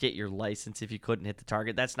get your license if you couldn't hit the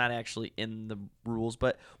target. That's not actually in the rules.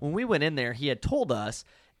 But when we went in there, he had told us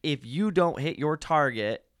if you don't hit your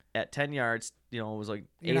target at 10 yards, it was like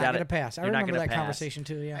You're 8 not out going to of pass. I you're not remember gonna that pass. conversation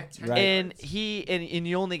too. Yeah. Right. And and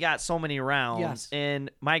you only got so many rounds. Yes. And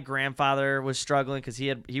my grandfather was struggling because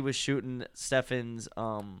he was shooting Stefan's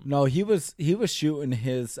No, he was shooting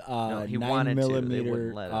his he 9 wanted to. They millimeter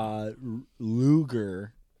wouldn't let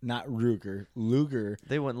Luger, not Ruger, Luger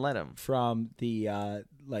they wouldn't let him. from the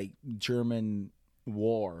like German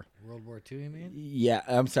war. World War II, you mean? Yeah,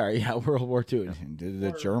 I'm sorry. Yeah, World War II.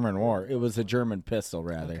 The German war. It was a German pistol,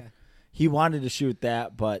 rather. Okay. He wanted to shoot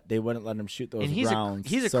that, but they wouldn't let him shoot those And he's rounds.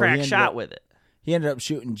 he's a So crack he ended shot up- with it. He ended up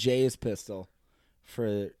shooting Jay's pistol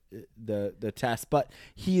for the test, but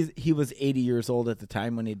he was 80 years old at the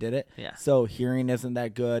time when he did it. Yeah. So hearing isn't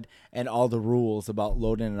that good, and all the rules about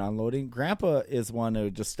loading and unloading. Grandpa is one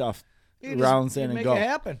who just stuff rounds in and make go, it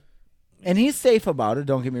happen. and he's safe about it.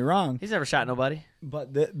 Don't get me wrong, He's never shot nobody.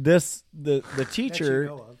 but the That you teacher,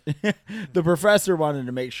 know of. the professor wanted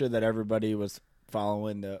to make sure that everybody was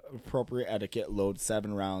following the appropriate etiquette. Load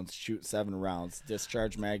 7 rounds, shoot 7 rounds,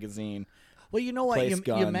 discharge magazine. Well, you know what? Place You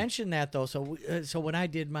gun. mentioned that, though. So when I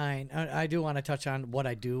did mine, I do want to touch on what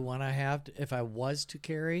I do want to have if I was to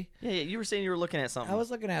carry. Yeah, you were saying you were looking at something. I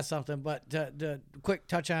was looking at something, but the quick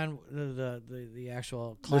touch on the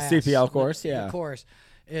actual class. CPL course, yeah. The course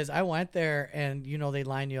is I went there, and, they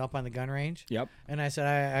line you up on the gun range. Yep. And I said,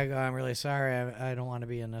 I go, I'm really sorry. I don't want to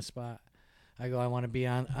be in this spot. I go, I want to be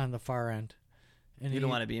on the far end. And you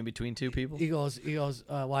don't want to be in between 2 people. He goes,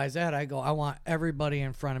 why is that? I go, I want everybody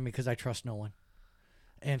in front of me because I trust no one.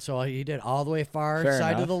 And so he did all the way far Fair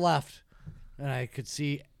side to enough. the left, and I could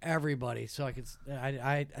see everybody. So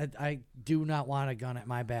I do not want a gun at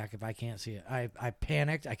my back if I can't see it. I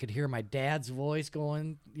panicked. I could hear my dad's voice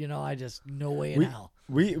going. I just no way in hell.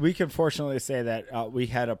 We can fortunately say that we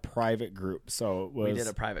had a private group, so it was We did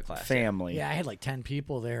a private class. family. Yeah, I had like 10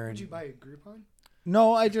 people there, Did you and buy a Groupon?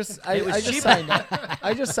 No, I just signed up.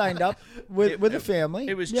 I just signed up with a family.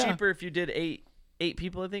 It was Yeah. cheaper if you did eight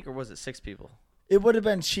people, I think, or was it 6 people? It would have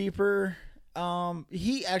been cheaper.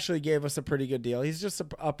 He actually gave us a pretty good deal. He's just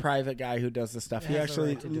a private guy who does this stuff. He Has the actually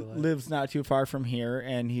right to do it. lives not too far from here,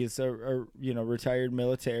 and he's a retired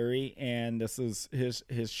military, and this is his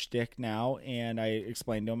shtick now. And I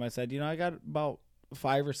explained to him, I said, I got about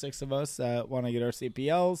 5 or 6 of us that want to get our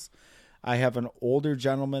CPLs. I have an older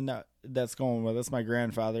gentleman that's going with us, my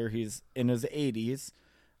grandfather. He's in his 80s.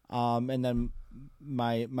 And then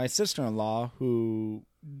my sister-in-law, who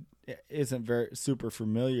isn't very super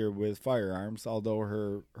familiar with firearms, although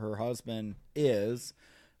her husband is.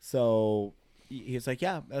 So he's like,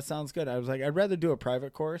 yeah, that sounds good. I was like, I'd rather do a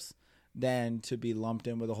private course than to be lumped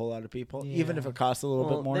in with a whole lot of people, even if it costs a little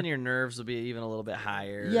bit more. Then your nerves will be even a little bit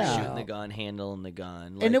higher. Yeah. Shooting the gun, handling the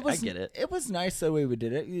gun. And it was, I get it. It was nice the way we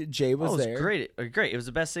did it. Jay was Oh, it was there. great. Great. It was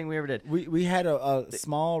the best thing we ever did. We had a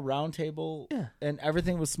small round table, and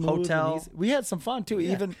everything was smooth. Hotel. And easy. We had some fun too.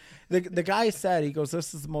 Even the guy said, he goes,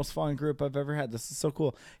 "This is the most fun group I've ever had. This is so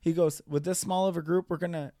cool." He goes, "With this small of a group, we're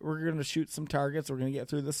gonna shoot some targets. We're gonna get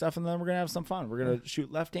through this stuff, and then we're gonna have some fun. We're gonna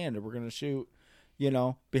shoot left-handed. We're gonna shoot."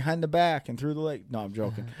 Behind the back and through the leg. No, I'm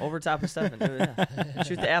joking. Over top of Stefan. Yeah.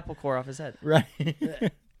 Shoot the apple core off his head. Right.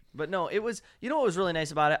 But no, it was. You know what was really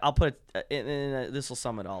nice about it? I'll put it. This will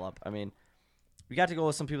sum it all up. I mean, we got to go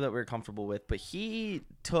with some people that we were comfortable with, but he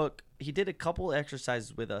did a couple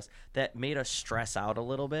exercises with us that made us stress out a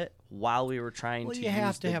little bit while we were trying well, to. you have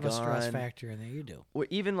use to the have a stress gun. factor in there. You do. Or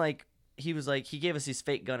even like he was like, he gave us these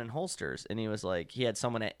fake gun and holsters, and he was like, he had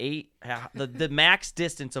someone at 8, the max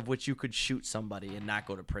distance of which you could shoot somebody and not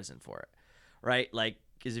go to prison for it, right? Like,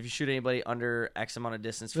 because if you shoot anybody under X amount of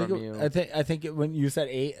distance from you, I think when you said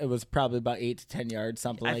 8, it was probably about 8 to 10 yards,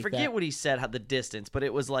 something like that. I forget what he said, how the distance, but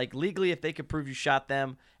it was like legally, if they could prove you shot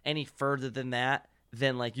them any further than that,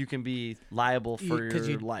 then like you can be liable for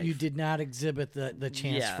your life. You did not exhibit the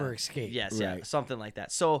chance for escape. Yes, Right. yeah, something like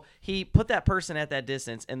that. So he put that person at that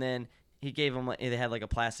distance, and then he gave him, they had like a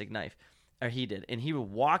plastic knife, or he did, and he would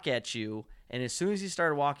walk at you, and as soon as he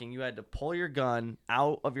started walking, you had to pull your gun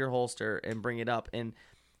out of your holster and bring it up, and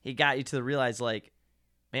he got you to realize, like,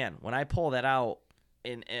 man, when I pull that out,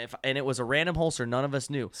 and it was a random holster, none of us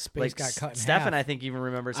knew. Space like, got cut in Stefan, half. I think, even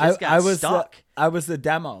remembers his got stuck. I was the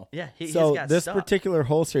demo. Yeah, his so got this stuck. particular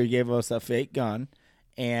holster, he gave us a fake gun,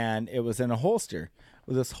 and it was in a holster.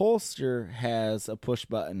 Well, this holster has a push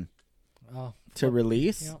button Oh, to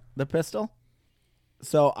release Yep. the pistol.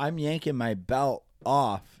 So I'm yanking my belt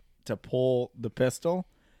off to pull the pistol,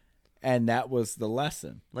 and that was the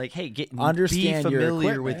lesson. Like, hey, Understand be your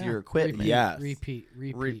familiar equipment. with your equipment. Yes. Repeat.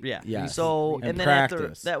 Yeah. Yes. So, And and then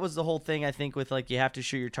practice. that was the whole thing, I think, with like you have to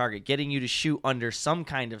shoot your target, getting you to shoot under some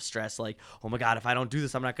kind of stress. Like, oh my God, if I don't do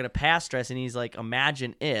this, I'm not going to pass stress. And he's like,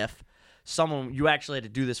 imagine if you actually had to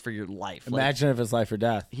do this for your life. Like, Imagine if it's life or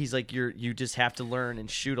death. he's like, you just have to learn and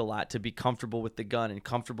shoot a lot to be comfortable with the gun and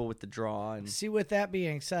comfortable with the draw. And See, with that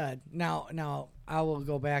being said, now I will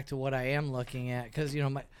go back to what I am looking at because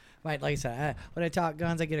my like I said, when I talk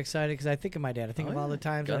guns, I get excited because I think of my dad. I think of all the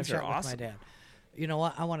times that I've Guns are shot with awesome. my dad. You know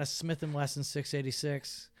what? I want a Smith & Wesson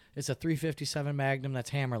 686. It's a 357 Magnum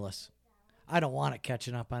that's hammerless. I don't want it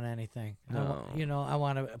catching up on anything. No. I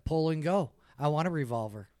want to pull and go. I want a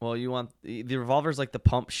revolver. well, you want the revolver's like the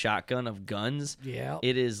pump shotgun of guns. Yeah.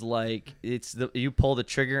 It is like you pull the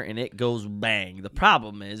trigger and it goes bang. The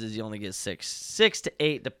problem is you only get 6 to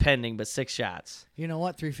 8 depending, but 6 shots. You know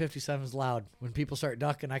what? 357 is loud. When people start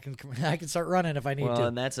ducking, I can start running if I need Well, to.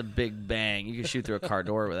 and that's a big bang. You can shoot through a car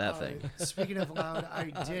door with that thing. Speaking of loud,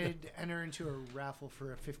 I did enter into a raffle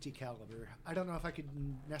for a 50 caliber. I don't know if I could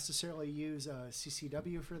necessarily use a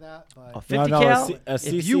CCW for that, but A 50 No, cal. a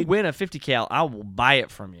If you win a 50 cal, I will buy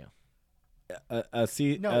it from you,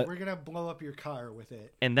 we're gonna blow up your car with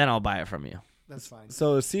it. and then I'll buy it from you. That's fine.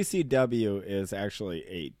 So a CCW is actually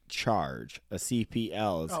a charge. A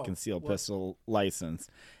CPL is Oh, concealed well- pistol license,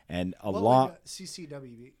 and a What long would a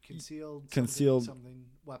CCW be? Concealed Concealed- something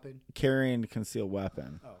weapon. carrying concealed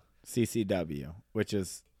weapon. Oh, CCW, which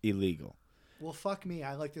is illegal. well, fuck me.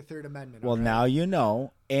 I like the Third Amendment. Well, alright? now you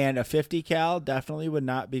know. And a 50 cal definitely would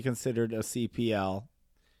not be considered a CPL.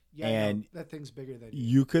 yeah, and no, that thing's bigger than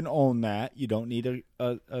You can own that. You don't need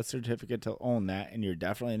a certificate to own that, and you're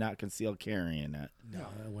definitely not concealed carrying it. No,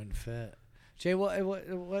 it wouldn't fit. Jay, what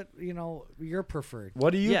your preferred?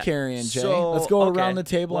 What are you Yeah, carrying, Jay? so, Let's go okay, around the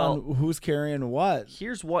table well- on who's carrying what.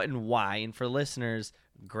 Here's what and why. And for listeners,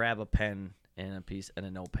 grab a pen and a piece and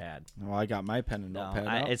a notepad. Well, I got my pen and No,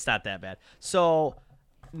 notepad out. it's not that bad. So,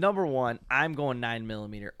 number one, I'm going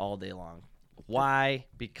 9mm all day long. Why?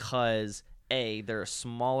 Because they're a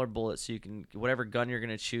smaller bullet, so you can whatever gun you're going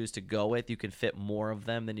to choose to go with, you can fit more of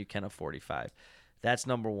them than you can a 45. That's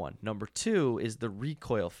number one. Number two is the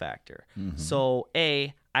recoil factor. So,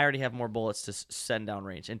 I already have more bullets to send down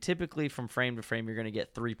range, and typically from frame to frame, you're going to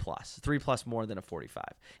get 3+ more than a 45,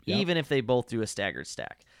 even if they both do a staggered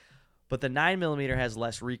stack. But the 9mm has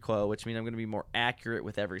less recoil, which means I'm going to be more accurate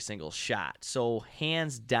with every single shot. So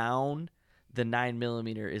hands down, the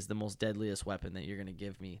 9mm is the most deadliest weapon that you're going to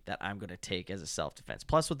give me that I'm going to take as a self-defense.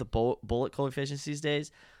 Plus, with the bullet coefficients these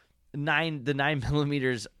days, the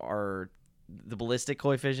 9mm are the ballistic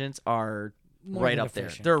coefficients are More right than up there.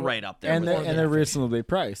 efficient. They're right up there. and with they're reasonably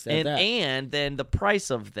priced. At that. and then the price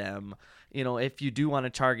of them, if you do want to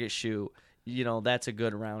target shoot, that's a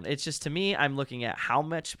good round. It's just, to me, I'm looking at how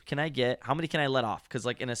much can I get, how many can I let off? Because,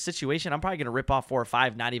 like, in a situation, I'm probably going to rip off 4 or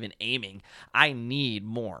 5, not even aiming. I need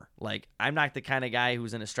more. Like, I'm not the kind of guy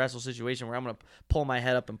who's in a stressful situation where I'm going to pull my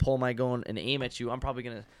head up and pull my gun and aim at you. I'm probably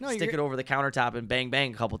going to stick it over the countertop and bang,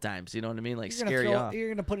 bang a couple times. You know what I mean? Like, scare you off. You're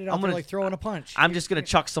gonna put it out I'm there gonna- like throwing a punch. I'm just going to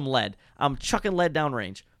chuck some lead. I'm chucking lead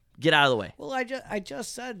downrange. Get out of the way. Well, I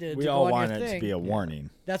just said to we go all on want your it thing. to be a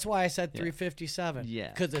warning. That's why I said 357. Yeah.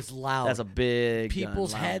 because it's loud. That's a big gun,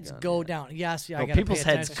 People's loud heads gun, go yeah. down. Yes, yeah. I No, gotta people's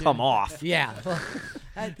pay heads attention. come off. Yeah.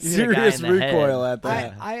 Serious in the head. recoil at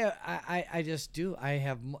that. I just do. I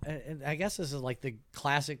have, and I guess this is like the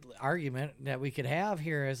classic argument that we could have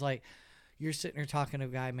here is like, you're sitting here talking to a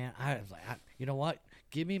guy, man. I was like, you know what?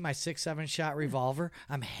 Give me my 6-7 shot revolver.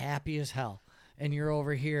 I'm happy as hell. And you're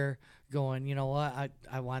over here going, you know what,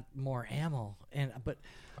 I want more ammo, but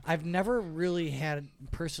I've never really had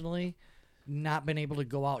personally not been able to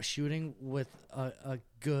go out shooting with a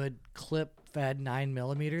good clip-fed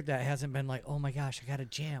 9mm that hasn't been like, oh my gosh, I got a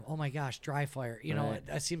jam, oh my gosh, dry fire. You know,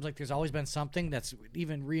 it seems like there's always been something that's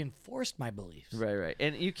even reinforced my beliefs. Right.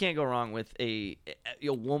 And you can't go wrong with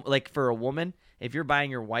like for a woman, if you're buying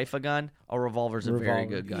your wife a gun, a revolver's a very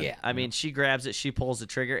good gun. Yeah. I mean, she grabs it, she pulls the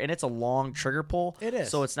trigger, and it's a long trigger pull. It is.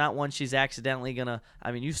 So it's not one she's accidentally gonna.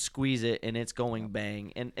 I mean, you squeeze it and it's going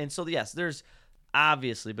bang. And so yes, there's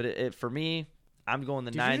obviously, but for me, I'm going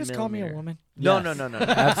the 9mm. Did you just call me a woman? No, Yes. no.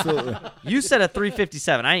 Absolutely. You said a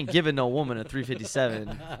 357. I ain't giving no woman a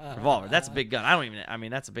 357 revolver. That's a big gun.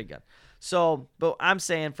 That's a big gun. So, but I'm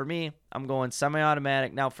saying for me, I'm going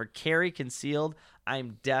semi-automatic. Now for carry concealed,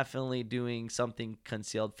 I'm definitely doing something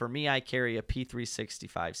concealed. For me, I carry a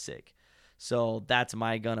P365 SIG. So that's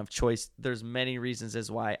my gun of choice. There's many reasons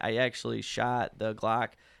as why I actually shot the Glock.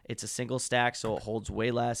 It's a single stack, so it holds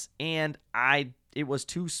way less. And it was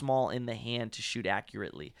too small in the hand to shoot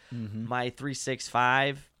accurately. My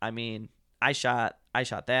 365, I mean, I shot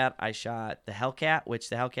that. I shot the Hellcat, which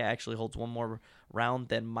the Hellcat actually holds one more round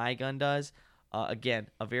than my gun does. Again,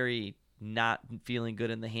 a very not feeling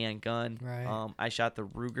good in the hand gun. Right. I shot the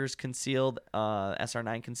Ruger's concealed,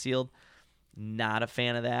 SR9 concealed. Not a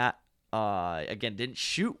fan of that. Again, didn't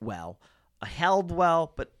shoot well. Held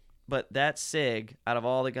well, but that SIG, out of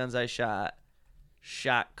all the guns I shot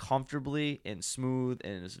comfortably and smooth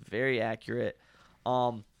and is very accurate.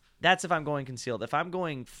 That's if I'm going concealed. If I'm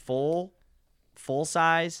going full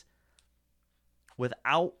size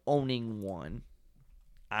without owning one,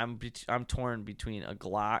 I'm torn between a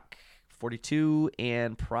Glock 42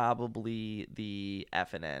 and probably the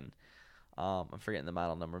F&N. I'm forgetting the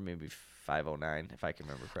model number, maybe 509 if I can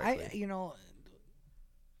remember correctly.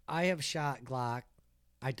 I have shot Glock.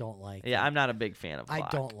 I don't like it. Yeah, I'm not a big fan of Glock. I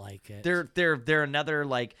don't like it. They're another,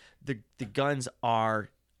 like, the guns are,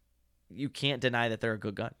 you can't deny that they're a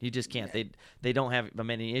good gun. You just can't. They don't have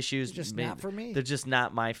many issues. It's just not for me. They're just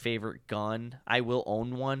not my favorite gun. I will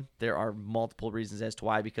own one. There are multiple reasons as to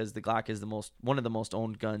why, because the Glock is one of the most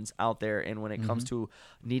owned guns out there. And when it comes to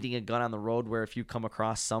needing a gun on the road, where if you come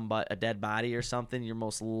across a dead body or something, you're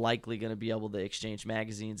most likely going to be able to exchange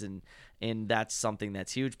magazines, and that's something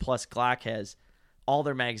that's huge. Plus, Glock has all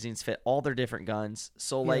their magazines fit all their different guns.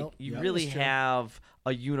 So, you really have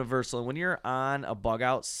a universal. And when you're on a bug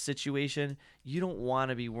out situation, you don't want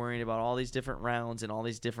to be worrying about all these different rounds and all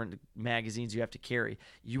these different magazines you have to carry.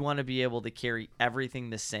 You want to be able to carry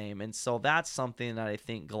everything the same. And so that's something that I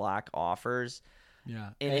think Glock offers.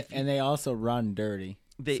 Yeah. And they also run dirty.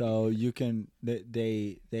 So you can,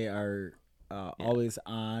 they are always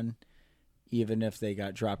on, even if they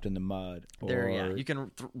got dropped in the mud. You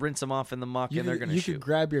can rinse them off in the muck, and they're going to shoot. You could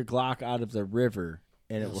grab your Glock out of the river,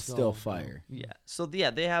 and it will still fire. Yeah. So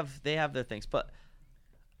they have their things, but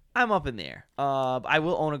I'm up in the air. I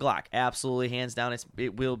will own a Glock, absolutely, hands down.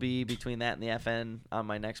 It will be between that and the FN on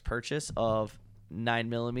my next purchase of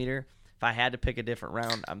 9mm. If I had to pick a different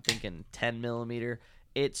round, I'm thinking 10mm.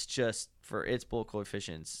 It's just for its bullet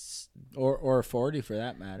coefficients, or 40 for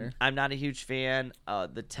that matter. I'm not a huge fan.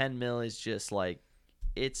 The 10 mil is just like,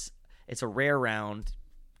 it's a rare round,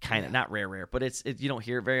 kind of not rare, but you don't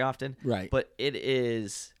hear it very often. Right. But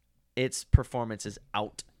its performance is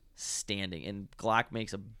outstanding, and Glock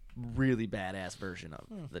makes a really badass version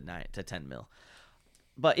of the 9 to 10 mil.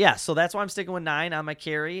 But yeah, so that's why I'm sticking with 9 on my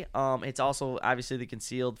carry. It's also obviously the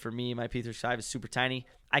concealed for me. My P35 is super tiny.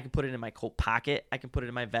 I can put it in my coat pocket. I can put it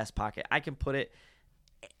in my vest pocket. I can put it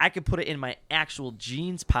in my actual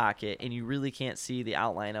jeans pocket, and you really can't see the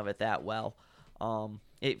outline of it that well.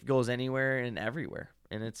 It goes anywhere and everywhere,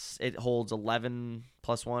 and it holds 11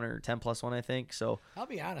 plus 1 or 10 plus 1, I think. So I'll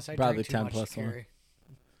be honest, I probably drank too 10 much plus to carry.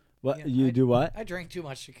 What you do? What? I drank too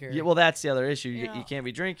much to carry. yeah, well, that's the other issue. You You know, can't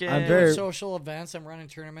be drinking. I'm I'm very- doing social events. I'm running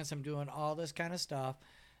tournaments. I'm doing all this kind of stuff.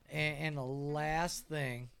 And the last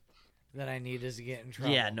thing that I need is to get in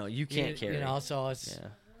trouble. Yeah, no, you can't carry. So it's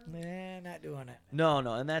Yeah. not doing it. No,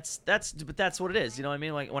 and that's what it is. You know what I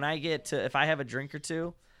mean? Like when I if I have a drink or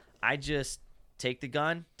two, I just take the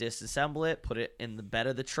gun, disassemble it, put it in the bed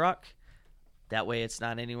of the truck. That way it's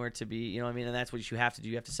not anywhere to be, you know what I mean? And that's what you have to do.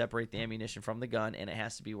 You have to separate the ammunition from the gun, and it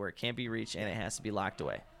has to be where it can't be reached, and it has to be locked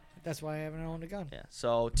away. That's why I haven't owned a gun. Yeah.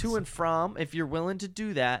 So to and from, if you're willing to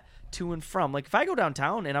do that, to and from. Like if I go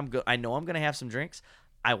downtown and I know I'm going to have some drinks,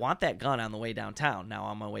 I want that gun on the way downtown. Now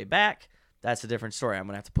on my way back, that's a different story. I'm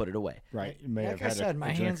going to have to put it away. Right. You may Like have I had said, a my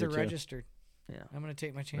drink hands or are two. registered. Yeah. I'm going to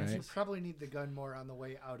take my chances. You probably need the gun more on the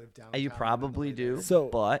way out of downtown. You than on the probably way do. there. So-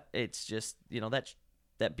 but it's just,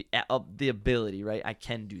 the ability, right? I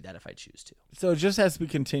can do that if I choose to. So just as we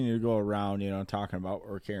continue to go around, talking about what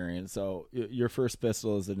we're carrying. So your first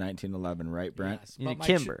pistol is a 1911, right, Brent? Yes, You but need my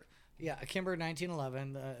Kimber. Yeah, a Kimber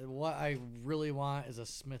 1911. What I really want is a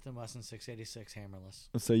Smith & Wesson 686 hammerless.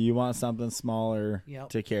 So you want something smaller Yep.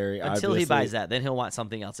 to carry. Until he obviously. buys that, then he'll want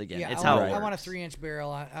something else again. Yeah, It's I how want, it I want a works. 3-inch barrel.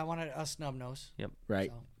 I want a snub nose. Yep. Right.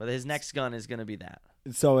 So, But his next gun is going to be that.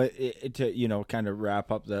 So it to kind of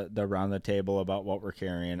wrap up the around the table about what we're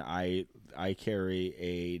carrying. I carry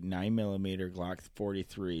a 9mm Glock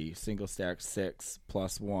 43 single stack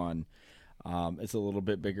 6+1. It's a little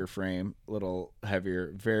bit bigger frame, a little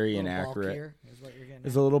heavier, very a little inaccurate. bulkier is what you're getting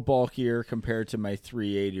It's at. a little bulkier compared to my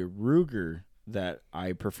 380 Ruger that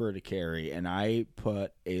I prefer to carry, and I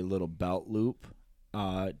put a little belt loop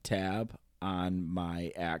tab on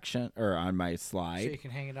my action or on my So slide. you can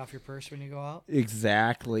hang it off your purse when you go out.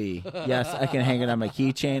 Exactly. Yes, I can hang it on my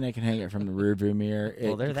keychain. I can hang it from the rearview mirror. It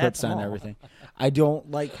Well, they're that clips on small. everything. I don't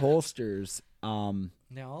like holsters.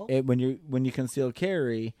 No. When you conceal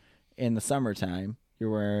carry in the summertime, you're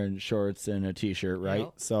wearing shorts and a t-shirt, right?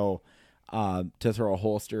 Yep. So to throw a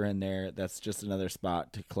holster in there, that's just another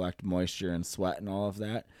spot to collect moisture and sweat and all of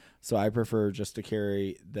that. So I prefer just to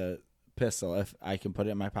carry the pistol. If I can put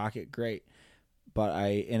it in my pocket, great. But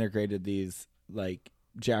I integrated these like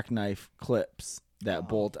jackknife clips that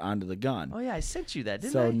bolt onto the gun. Oh, yeah, I sent you that,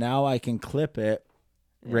 didn't So I? now I can clip it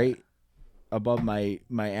Yeah. right above my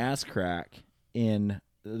ass crack in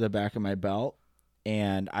the back of my belt.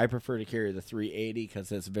 And I prefer to carry the 380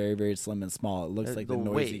 because it's very, very slim and small. It looks like the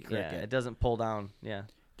noisy weight, cricket. yeah, it doesn't pull down. Yeah.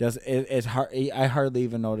 It's hard. I hardly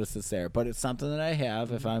even notice it's there, but it's something that I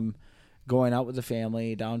have if I'm going out with the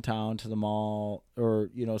family downtown to the mall or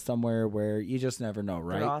somewhere where you just never know,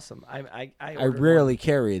 right? They're awesome. I I rarely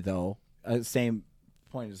carry though. Same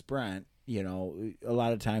point as Brent. A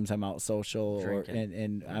lot of times I'm out social Drinking.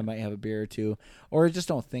 and I might have a beer or two, or I just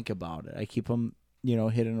don't think about it. I keep them,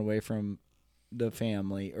 hidden away from the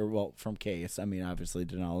family from Case. I mean, obviously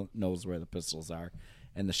Denal knows where the pistols are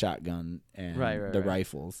and the shotgun and Right.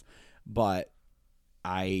 rifles, but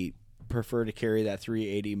I prefer to carry that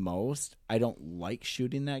 380 most. I don't like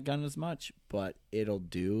shooting that gun as much, but it'll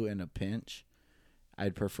do in a pinch.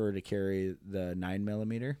 I'd prefer to carry the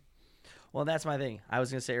 9mm. Well, that's my thing. I was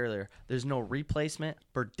going to say earlier, there's no replacement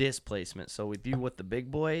or displacement. So with you with the big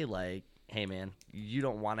boy, like, hey, man, you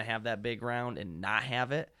don't want to have that big round and not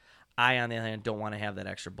have it. I, on the other hand, don't want to have that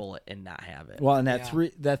extra bullet and not have it. Well, and that Yeah.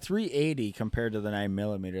 that 380 compared to the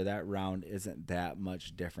 9mm, that round isn't that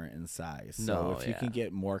much different in size. So No, if you can yeah.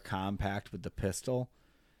 get more compact with the pistol,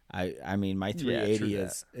 I mean my Yeah, 380 true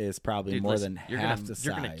is probably Dude, more listen, than you're half gonna, the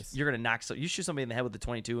you're size. You're gonna knock you shoot somebody in the head with the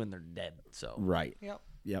 22 and they're dead. So Right.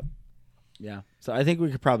 Yep. Yeah. So I think we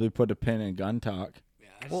could probably put a pin in gun talk. Yeah,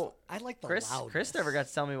 Well, I like the Chris loudness. never got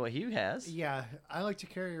to tell me what he has. Yeah, I like to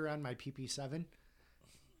carry around my PP7.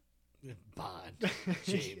 Bond.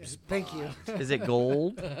 James. Thank you. Is it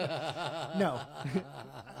gold? No,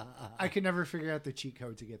 I could never figure out the cheat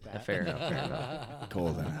code to get that. Fair enough. Fair enough.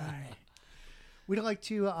 Golden Eye. We'd like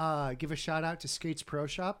to give a shout out to Skates Pro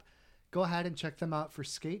Shop. Go ahead and check them out for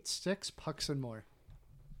skates, sticks, pucks, and more.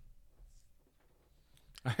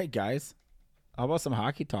 All right, guys. How about some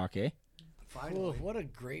hockey talk, eh? Finally. Ooh, what a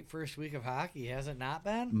great first week of hockey, has it not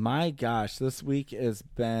been? My gosh, this week has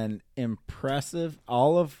been impressive.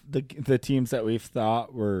 All of the teams that we've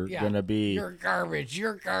thought were going to be You're garbage.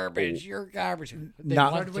 You're garbage. You're garbage. They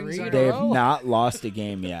Not- won Red Wings 3 in are- a they have row. not lost a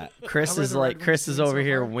game yet. Chris How are is the like Red Chris Wings is doing over so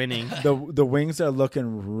here far? winning. The Wings are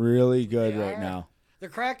looking really good They right are. now. The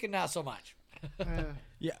Kraken, not so much.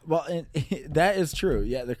 Yeah, well, and that is true.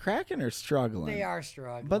 Yeah, the Kraken are struggling. They are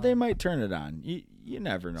struggling. but they might turn it on. You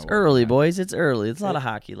never know. It's what early, will happen. boys. It's early. It's a lot of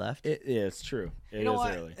hockey left. It is true. It You know is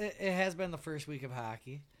what? early. It has been the first week of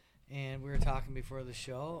hockey, and we were talking before the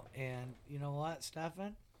show. And you know what,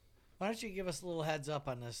 Stefan? Why don't you give us a little heads up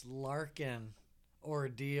on this Larkin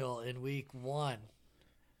ordeal in week 1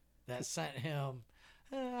 that sent him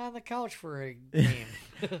on the couch for a game?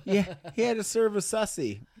 Yeah, he had to serve a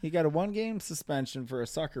sussy. He got a 1-game suspension for a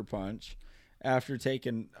sucker punch after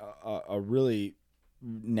taking a really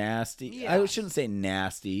nasty. I Yeah. shouldn't say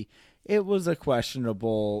nasty. It was a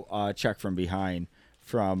questionable check from behind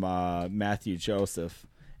from Matthew Joseph.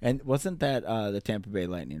 And wasn't that the Tampa Bay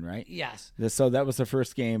Lightning, right? Yes. So that was the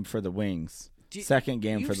first game for the Wings. Second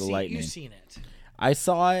game You've for the Lightning. You've seen it. I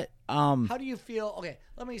saw it. How do you feel? Okay,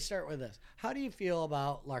 let me start with this. How do you feel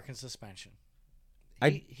about Larkin's suspension?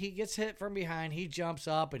 He gets hit from behind. He jumps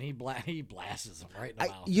up and he blasts him right in the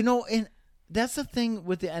mouth. and that's the thing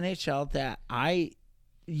with the NHL that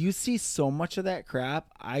you see so much of that crap.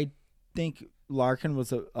 I think Larkin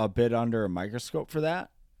was a bit under a microscope for that.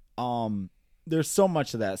 There's so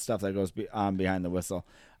much of that stuff that goes on behind the whistle.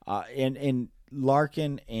 And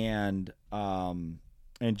Larkin and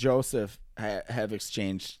Joseph have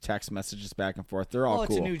exchanged text messages back and forth. They're all it's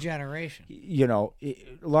cool. a new generation.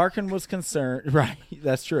 Larkin was concerned. Right,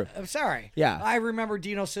 that's true. I'm sorry. Yeah. I remember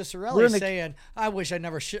Dino We're Cicerelli in the- saying, I wish I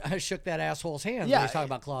never shook that asshole's hand Yeah. when he's talking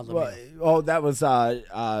about Claude Lemieux. Well, that was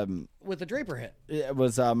With the Draper hit. it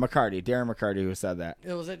was McCarty, Darren McCarty, who said that.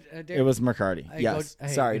 It was It was McCarty. Yes. Hey,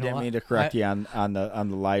 Sorry, you know didn't what? mean to correct you on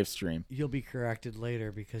the live stream. You'll be corrected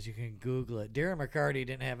later because you can Google it. Darren McCarty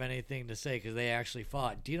didn't have anything to say because they actually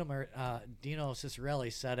fought. Dino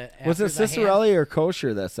Cicerelli said it. Was it after the Cicerelli or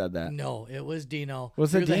Kosher that said that? No, it was Dino.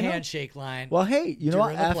 Was it through the Dino? handshake line. Well, hey, you know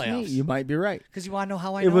what? During the Ask me. playoffs. You might be right. Because you want to know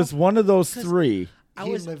how I It know? was one of those three. I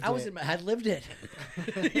He was lived I was it. in, I had lived it.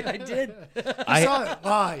 Yeah, I did. I saw it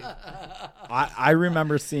live. I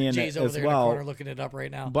remember seeing Jay's it over as there in the corner well. looking it up right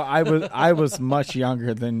now. But I was much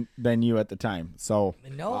younger than you at the time. So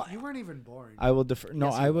No, You weren't even born. I will defer. No,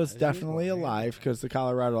 Yes, I you was were. definitely alive because the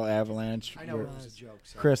Colorado Avalanche. I know were- it was a joke.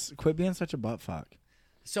 So. Chris, quit being such a butt fuck.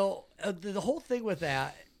 So the whole thing with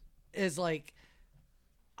that is like,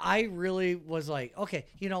 I really was like, okay,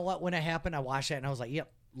 you know what? When it happened, I watched that and I was like, yep,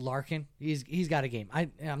 Larkin, he's got a game.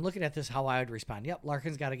 I'm looking at this how I would respond. Yep,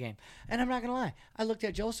 Larkin's got a game. And I'm not gonna lie, I looked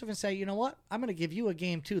at Joseph and say, you know what? I'm gonna give you a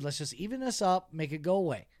game too. Let's just even this up, make it go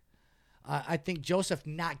away. I think Joseph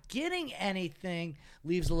not getting anything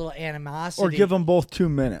leaves a little animosity. Or give them both 2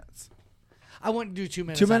 minutes. I wouldn't do 2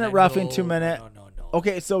 minutes. 2 on minute that. roughing, No, 2 minute. No.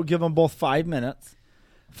 Okay, so give them both 5 minutes.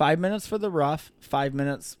 5 minutes for the rough, 5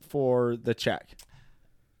 minutes for the check.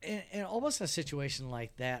 In almost a situation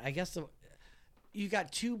like that, I guess you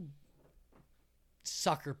got two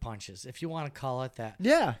sucker punches, if you want to call it that.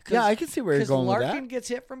 Yeah, I can see where you're going with Larkin that. gets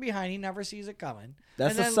hit from behind; he never sees it coming.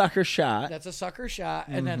 That's And a then- sucker shot. That's a sucker shot,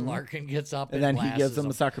 and then Larkin gets up And and then he gives him a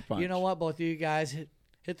blasts sucker punch. You know what? Both of you guys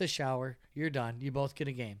hit the shower. You're done. You both get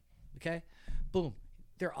a game. Okay, boom.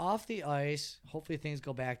 They're off the ice. Hopefully things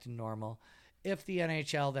go back to normal. If the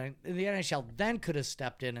NHL then could have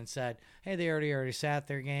stepped in and said, "Hey, they already sat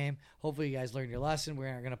their game. Hopefully you guys learned your lesson. We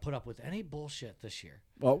aren't going to put up with any bullshit this year."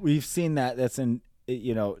 Well, we've seen that. That's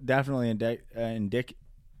definitely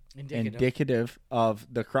indicative of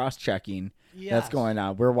the cross-checking Yes. that's going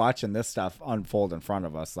on. We're watching this stuff unfold in front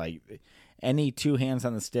of us. Like any 2 hands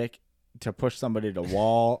on the stick to push somebody to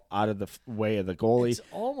wall out of the way of the goalie. It's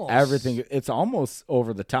almost Everything. It's almost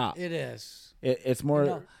over the top. It is. It's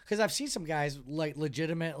more. Because I've seen some guys like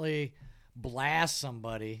legitimately blast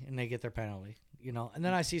somebody and they get their penalty. And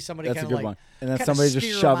then I see somebody That's a kind good of like one. And then kinda somebody just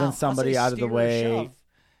steer 'em shoving out. I'll somebody say out of the steer or way. shove,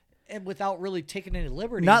 and without really taking any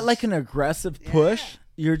liberties. Not like an aggressive push.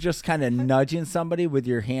 You're just kind of nudging somebody with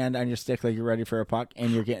your hand on your stick like you're ready for a puck,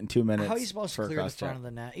 and you're getting 2 minutes. How are you supposed to for a clear the cross front check. of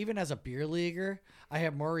the net? Even as a beer leaguer, I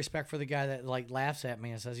have more respect for the guy that like laughs at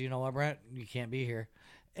me and says, "You know what, Brent? You can't be here."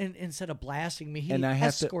 And instead of blasting me, he And I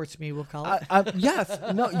have to- escorts me. We'll call it. Yes,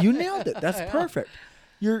 no, you nailed it. That's perfect.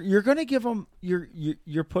 You're gonna give them.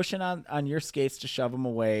 You're pushing on your skates to shove them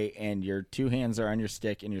away, and your 2 hands are on your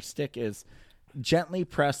stick, and your stick is gently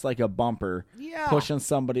pressed like a bumper, Yeah. pushing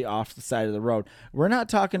somebody off the side of the road. We're not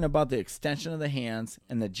talking about the extension of the hands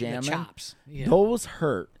and the jamming. chops, yeah. Those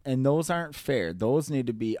hurt, and those aren't fair. Those need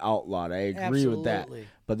to be outlawed. I agree with that. Absolutely.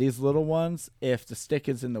 But these little ones, if the stick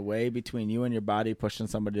is in the way between you and your body pushing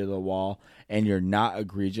somebody to the wall, and you're not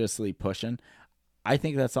egregiously pushing, I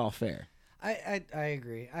think that's all fair. I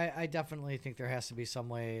agree. I definitely think there has to be some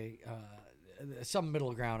way, some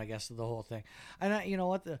middle ground, I guess, to the whole thing. And you know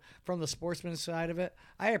what? From the sportsman side of it,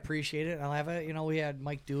 I appreciate it. I love it. We had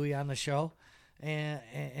Mike Dewey on the show,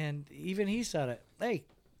 and even he said it. Hey,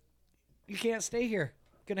 you can't stay here.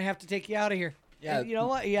 Gonna have to take you out of here. Yeah. And you know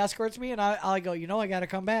what? He escorts me, and I go. I got to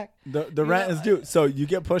come back. The rent is due. So you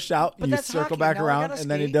get pushed out, But you that's circle hockey. back Now I around, gotta and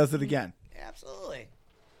then he skate. does it again. Absolutely.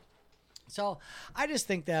 So I just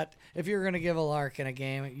think that if you're going to give a Larkin a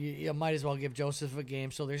game, you might as well give Joseph a game.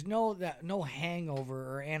 So there's no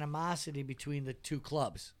hangover or animosity between the two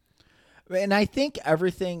clubs. And I think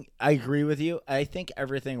everything, I agree with you. I think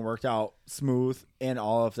everything worked out smooth and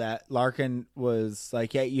all of that. Larkin was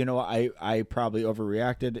like, yeah, you know what? I probably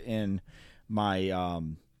overreacted in my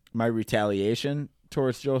my retaliation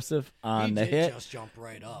towards Joseph on He the did hit just jump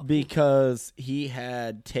right up. because he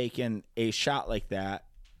had taken a shot like that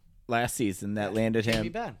last season that landed Jamie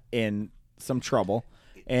him Benn. in some trouble.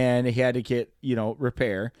 And he had to get,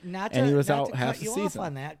 repair. Not and to, he was not out to half cut the you season. off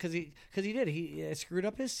on that because he did. He screwed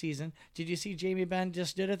up his season. Did you see Jamie Benn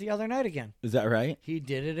just did it the other night again? Is that right? He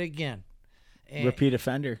did it again. And Repeat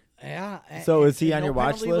offender. Yeah. So is he and on no your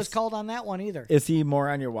watch penalty was list? called on that one either. Is he more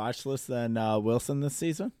on your watch list than Wilson this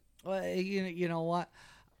season? Well, you know what?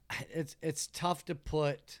 It's tough to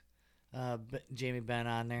put Jamie Benn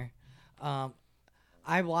on there.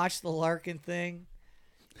 I watched the Larkin thing.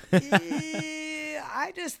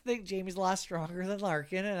 I just think Jamie's a lot stronger than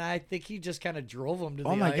Larkin, and I think he just kind of drove him to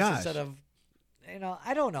the my ice gosh. instead of,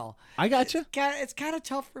 I don't know. I gotcha. It's kind of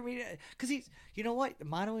tough for me because he's, you know what,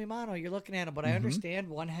 mano a mano, you're looking at him, but I understand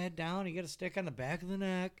one head down, you get a stick on the back of the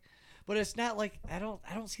neck, but it's not like I don't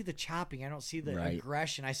see the chopping, I don't see the Right.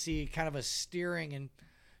 aggression, I see kind of a steering, and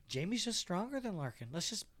Jamie's just stronger than Larkin. Let's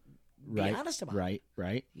just be Right. honest about it.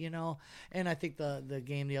 Right. And I think the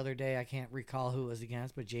game the other day, I can't recall who it was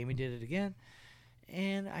against, but Jamie did it again.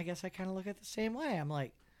 And I guess I kind of look at it the same way. I'm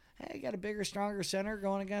like, hey, you got a bigger, stronger center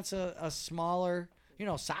going against a smaller,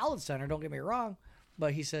 solid center, don't get me wrong.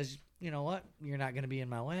 But he says, you know what? You're not going to be in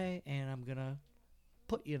my way, and I'm going to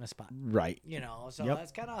put you in a spot. Right. So Yep.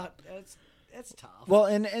 that's kind of, it's tough. Well,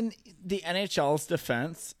 and the NHL's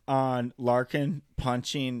defense on Larkin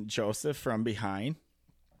punching Joseph from behind,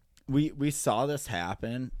 we saw this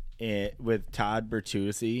happen with Todd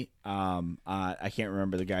Bertuzzi. I can't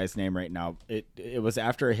remember the guy's name right now. It was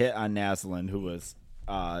after a hit on Naslund, who was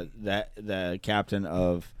the captain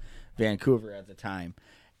of Vancouver at the time,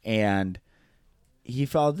 and he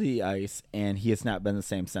fell to the ice, and he has not been the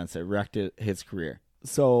same since. It wrecked his career.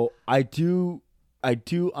 So I do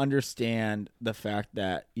understand the fact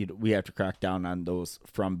that we have to crack down on those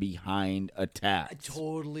from behind attacks. I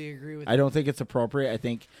totally agree with I don't think it's appropriate. I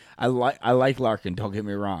think I like Larkin. Don't get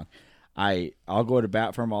me wrong. I'll go to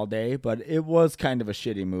bat for him all day, but it was kind of a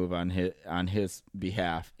shitty move on his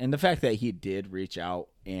behalf. And the fact that he did reach out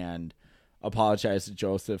and apologize to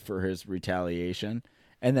Joseph for his retaliation,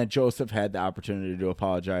 and that Joseph had the opportunity to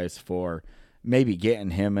apologize for maybe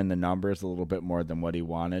getting him in the numbers a little bit more than what he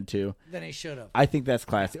wanted to. Then he should have. I think that's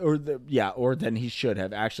classy. Or then he should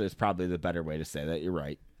have. Actually, it's probably the better way to say that. You're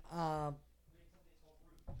right. I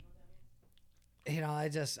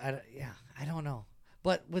don't know.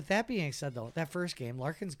 But with that being said, though, that first game,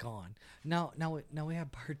 Larkin's gone. Now we have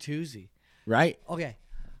Bertuzzi. Right. Okay.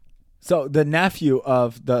 So the nephew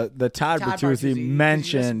of the Todd Todd Bertuzzi Bertuzzi,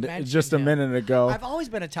 mentioned just a him. minute ago I've always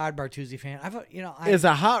been a Todd Bertuzzi fan. is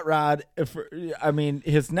a hot rod.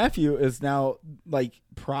 His nephew is now like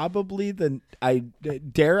probably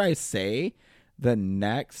dare I say the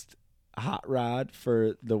next hot rod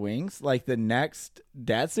for the Wings, like the next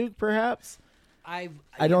Datsuk perhaps. I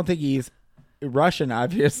don't think he's Russian.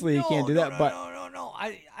 Obviously, he can't do that. But no.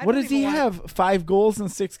 what does he have? 5 goals in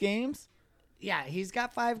 6 games. Yeah, he's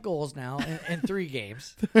got 5 goals now in 3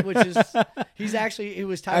 games, which is he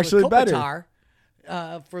was tied Actually with better.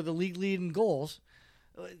 Kopitar for the league lead in goals.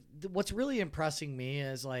 What's really impressing me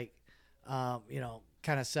is kind of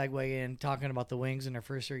segue in talking about the Wings in their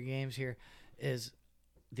first 3 games here is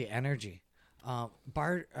the energy.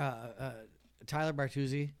 Tyler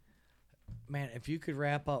Bertuzzi, man, if you could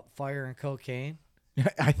wrap up fire and cocaine.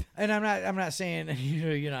 And I'm not saying Well,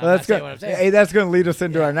 I'm that's not saying good. what I'm saying. Hey, that's going to lead us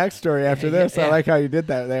into our next story after this. Yeah. I like how you did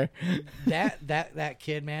that there. that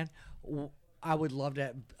kid, man, I would love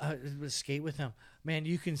to skate with him. Man,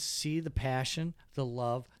 you can see the passion, the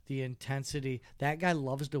love, the intensity. That guy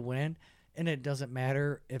loves to win, and it doesn't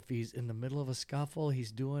matter if he's in the middle of a scuffle,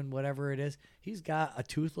 he's doing whatever it is. He's got a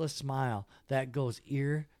toothless smile that goes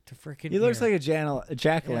ear to freaking He looks ear. like a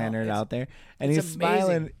jack-o'-lantern out there, and it's he's amazing.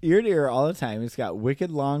 smiling ear to ear all the time. He's got wicked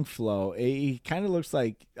long flow. He kind of looks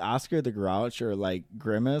like Oscar the Grouch or like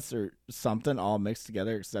Grimace or something all mixed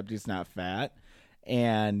together, except he's not fat,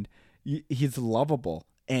 and he's lovable.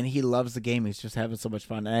 And he loves the game. He's just having so much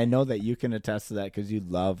fun. And I know that you can attest to that because you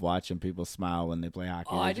love watching people smile when they play hockey.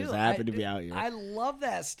 Oh, You're I just do. happy to be out here. I love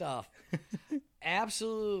that stuff.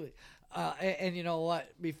 Absolutely. And you know what?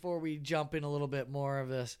 Before we jump in a little bit more of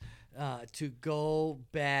this, to go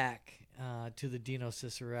back to the Dino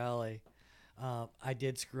Ciccarelli, I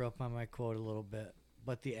did screw up on my quote a little bit,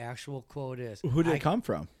 but the actual quote is, Who did it come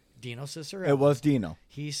from? Dino Ciccarelli. It was Dino.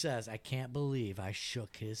 He says, I can't believe I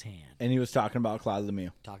shook his hand. And he was talking about Claude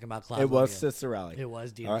Lemieux. Talking about Claude It was Lemieux. Cicerelli. It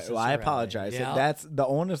was Dino All right, well, I Ciccarelli. apologize. Yep. That's the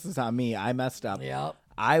onus is on me. I messed up. Yep.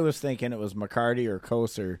 I was thinking it was McCarty or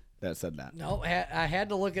Koser that said that. No, I had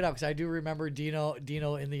to look it up because I do remember Dino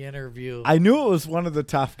in the interview. I knew it was one of the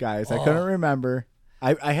tough guys. I Oh. couldn't remember.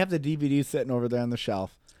 I have the DVD sitting over there on the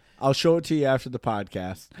shelf. I'll show it to you after the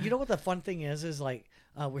podcast. You know what the fun thing is like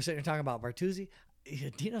we're sitting here talking about Bertuzzi.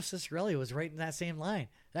 Dino Ciccarelli was right in that same line.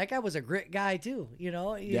 That guy was a grit guy too.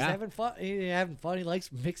 He's having fun. He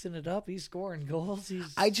likes mixing it up. He's scoring goals.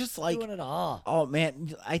 He's I just like doing it all. Oh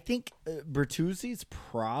man, I think Bertuzzi's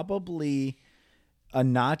probably a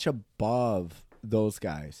notch above those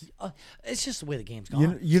guys. It's just the way the game's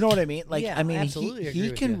gone. You know what I mean? Like, Yeah, I mean, absolutely agree he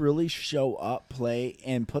with can you. really show up, play,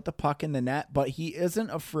 and put the puck in the net, but he isn't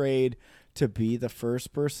afraid to be the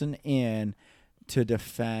first person in to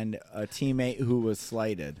defend a teammate who was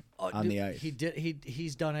slighted on Dude, the ice.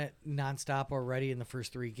 He's done it nonstop already in the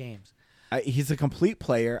first 3 games. He's a complete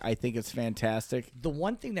player. I think it's fantastic. The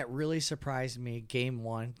one thing that really surprised me, game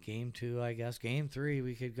 1, game 2, I guess, game 3,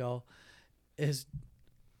 we could go, is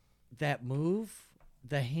that move,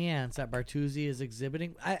 the hands that Bertuzzi is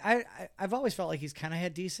exhibiting. I've always felt like he's kind of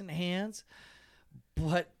had decent hands,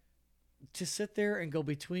 but to sit there and go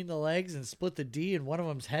between the legs and split the D and one of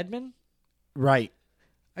them's Hedman? Right.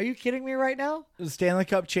 Are you kidding me right now? Stanley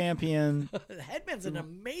Cup champion. Hedman's an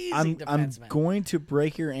amazing I'm defenseman. going to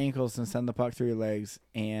break your ankles and send the puck through your legs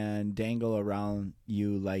and dangle around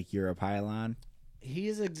you like you're a pylon. He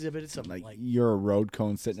has exhibited some Like, like you're a road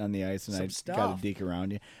cone sitting on the ice and some I got stuff. to deke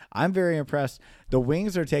around you. I'm very impressed. The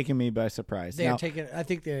Wings are taking me by surprise. they're Now, taking. I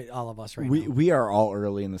think they're all of us right we now. we are all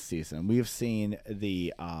early in the season. We've seen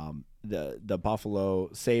the Buffalo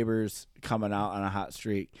Sabres coming out on a hot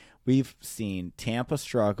streak. We've seen Tampa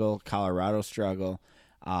struggle, Colorado struggle.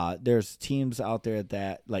 There's teams out there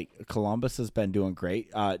that, like, Columbus has been doing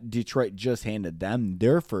great. Detroit just handed them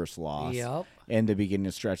their first loss Yep. in the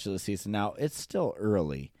beginning stretch of the season. Now, it's still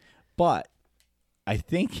early, but I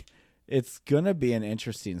think it's going to be an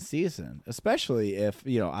interesting season, especially if,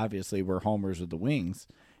 obviously we're homers with the Wings.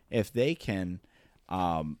 If they can,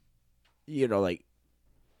 like,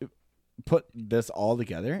 put this all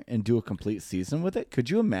together and do a complete season with it. Could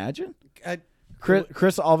you imagine?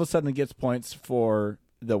 Chris all of a sudden gets points for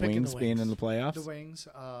the Picking Wings the being Wings. in the playoffs. The Wings,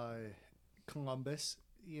 Columbus,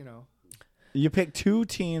 You pick 2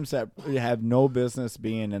 teams that have no business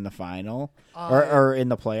being in the final or in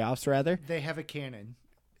the playoffs, rather. they have a cannon.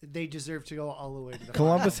 They deserve to go all the way to the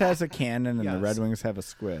Columbus final. has a cannon and the Yes. Red Wings have a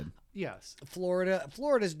squid. Yes.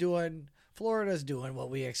 Florida's doing what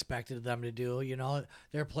we expected them to do.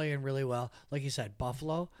 They're playing really well. Like you said,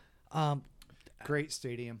 Buffalo, Great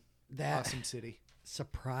stadium. that Awesome city.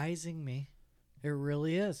 surprising me. It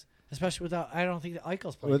really is, especially without. I don't think that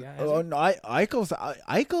Eichel's playing. With, yet, has oh, he? no,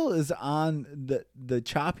 Eichel is on the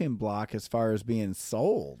chopping block as far as being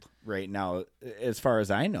sold right now, as far as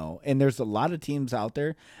I know. And there's a lot of teams out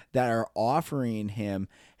there that are offering him,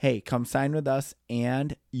 hey, come sign with us,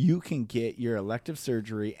 and you can get your elective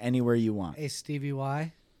surgery anywhere you want. Hey, Stevie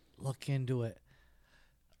Y, look into it.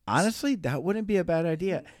 Honestly, that wouldn't be a bad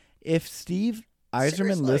idea. If Steve Eiserman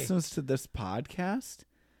Seriously. listens to this podcast,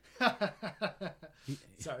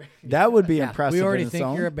 Sorry. that would be impressive. We already in its think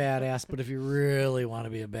own. you're a badass, but if you really want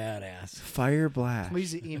to be a badass, Fire blast.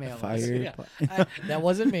 Please email us. Fire. Yeah. That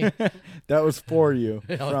wasn't me. That was for you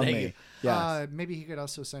Oh, from thank me. you. Yes. Maybe he could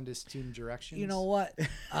also send us team directions. You know what?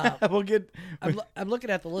 We'll get. I'm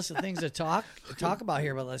looking at the list of things to talk about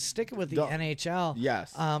here, but let's stick it with the Don't- NHL.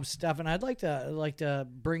 Yes. Stefan, I'd like to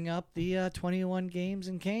bring up the 21 games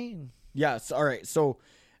in Kane. Yes. All right. So,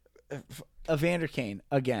 Evander Kane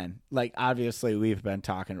again. Like, obviously, we've been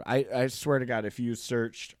talking. I swear to God, if you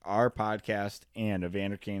searched our podcast and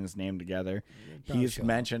Evander Kane's name together, Probably he's show up.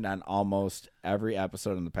 mentioned on almost every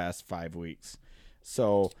episode in the past 5 weeks.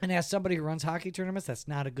 So And as somebody who runs hockey tournaments, that's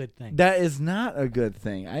not a good thing. that is not a good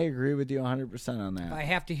thing. I agree with you 100% on If I that.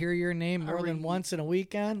 have to hear your name more Are than we- once in a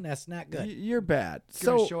weekend, that's not good. You're bad.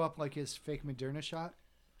 Gonna So show up like his fake Moderna shot.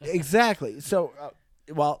 exactly. So,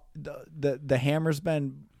 well, the hammer's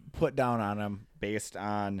been put down on him based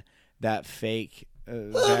on that fake.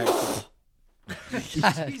 God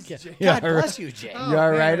Yeah, bless you, Jay. Oh, You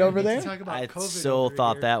all man, right we over need to there? talk about I COVID so over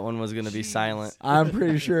thought here. that one was going to be Jeez. silent. I'm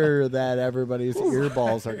pretty sure that everybody's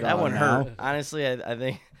earballs are gone That one now. hurt. Honestly, I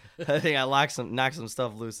think knocked some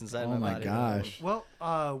stuff loose inside Oh my body. gosh.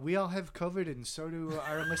 Well, we all have COVID, and so do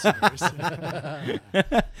our listeners.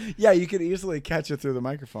 Yeah, you could easily catch it through the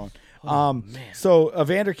microphone. man. So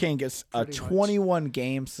Evander Kane gets a Pretty much. 21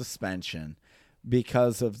 game suspension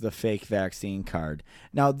because of the fake vaccine card.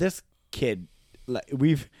 Now this kid,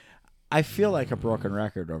 I feel like a broken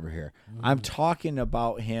record over here. I'm talking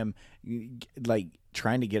about him like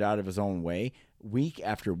trying to get out of his own way week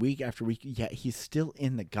after week after week. Yet he's still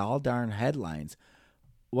in the gall darn headlines.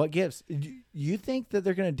 What gives? You think that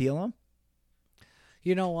they're going to deal him?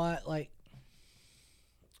 You know what? Like,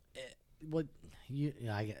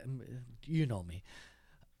 you know me.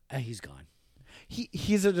 He's gone.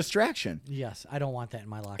 He's a distraction. Yes, I don't want that in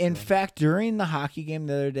my locker In room. fact, during the hockey game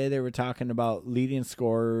the other day, they were talking about leading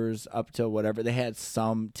scorers up to whatever. They had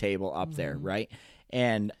some table up there, right?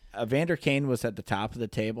 And Evander Kane was at the top of the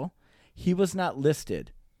table. He was not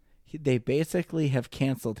listed. They basically have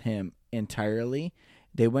canceled him entirely.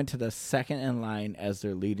 They went to the second in line as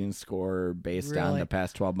their leading scorer based on Really? the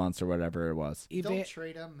past 12 months or whatever it was. Don't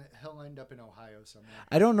trade him. He'll end up in Ohio somewhere.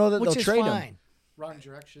 I don't know that Which they'll is trade fine. him. Wrong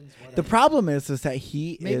directions. Whatever. The problem is that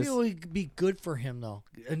he Maybe is it would be good for him though.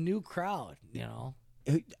 A new crowd, you know.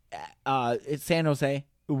 it's San Jose,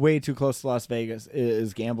 way too close to Las Vegas.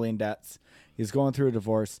 Is gambling debts. He's going through a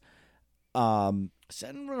divorce.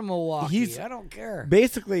 Send him to Milwaukee. He's- I don't care.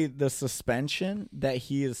 Basically, the suspension that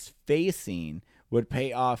he is facing would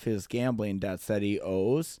pay off his gambling debts that he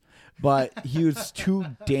owes, but he was too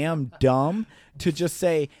damn dumb to just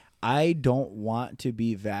say, I don't want to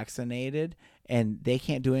be vaccinated, and they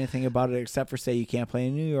can't do anything about it except for say you can't play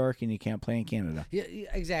in New York and you can't play in Canada. Yeah,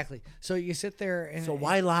 exactly. So you sit there and So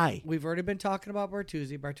why lie? We've already been talking about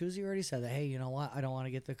Bertuzzi. Bertuzzi already said that, hey, you know what? I don't want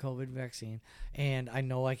to get the COVID vaccine, and I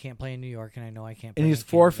know I can't play in New York, and I know I can't play And in he's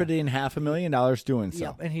Canada. forfeiting $500,000 doing so.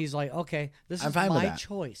 Yep, and he's like, okay, this I'm is fine with my that.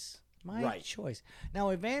 choice. My Right. choice. Now,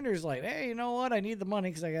 Evander's like, hey, you know what? I need the money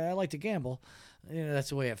because I like to gamble. You know, that's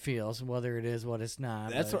the way it feels, whether it is what it's not.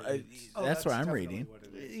 That's but what that's what I'm definitely reading. what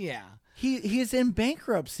it is. yeah. He's in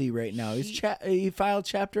bankruptcy right now. He filed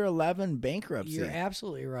Chapter 11 bankruptcy. You're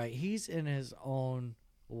absolutely right. He's in his own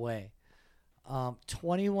way.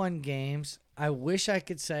 21 games. I wish I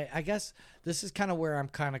could say, I guess this is kind of where I'm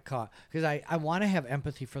kind of caught because I want to have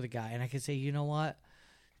empathy for the guy. And I could say, you know what?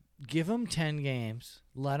 Give him 10 games.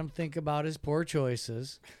 Let him think about his poor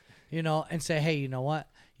choices, you know, and say, hey, you know what?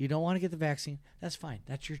 You don't want to get the vaccine. That's fine.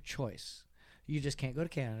 That's your choice. You just can't go to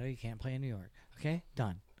Canada. You can't play in New York. Okay?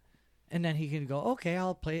 Done. And then he can go, okay,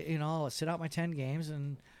 I'll play, you know, I'll sit out my 10 games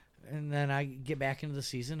and then I get back into the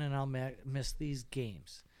season and I'll miss these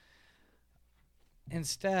games.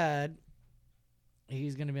 Instead,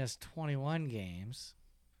 he's going to miss 21 games,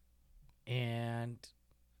 and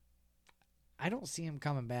I don't see him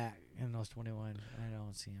coming back in those 21. I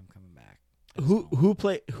don't see him coming back.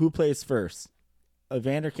 Who plays first?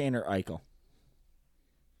 Evander Kane or Eichel?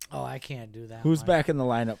 Oh, I can't do that. Who's one. back in the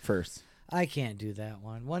lineup first? I can't do that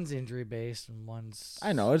one. One's injury based and one's.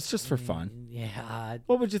 I know, it's just for fun. Yeah,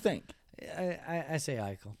 What would you think? I say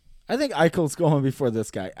Eichel. I think Eichel's going before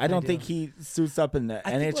this guy. I don't do. think he suits up in the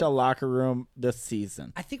I think NHL locker room this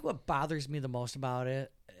season. I think what bothers me the most about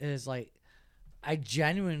it is like I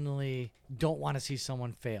genuinely don't want to see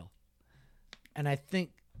someone fail. And I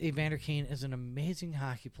think Evander Kane is an amazing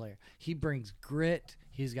hockey player. He brings grit.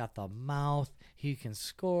 He's got the mouth. He can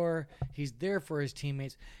score. He's there for his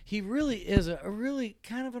teammates. He really is a really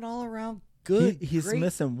kind of an all-around good, He's great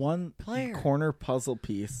missing one player. corner puzzle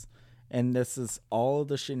piece, and this is all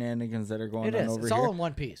the shenanigans that are going It on is. over It's here all in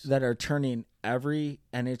one piece. that are turning every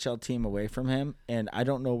NHL team away from him. And I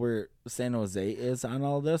don't know where San Jose is on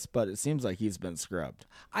all this, but it seems like he's been scrubbed.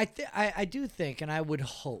 I do think, and I would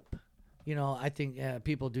hope, you know, I think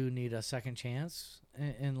people do need a second chance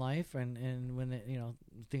in life, and when you know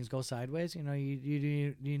things go sideways, you know,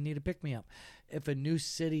 you need to pick me up. If a new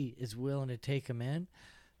city is willing to take him in,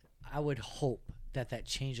 I would hope that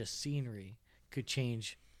change of scenery could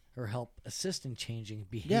change or help assist in changing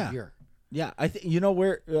behavior. Yeah, I think you know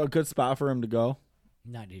where a good spot for him to go.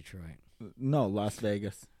 Not Detroit. No, Las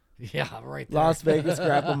Vegas. Yeah, right there. Las Vegas,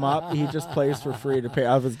 grab him up. He just plays for free to pay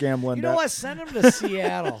off his gambling You debt. know what? Send him to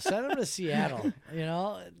Seattle. Send him to Seattle. You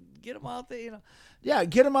know, get him out there. You know. Yeah,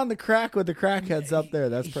 get him on the crack with the crackheads up there.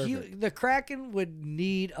 That's perfect. The Kraken would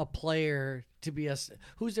need a player to be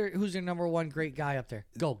who's their number one great guy up there.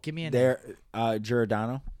 Go, give me a name. There,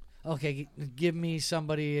 Giordano. Okay, give me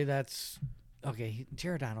somebody that's okay.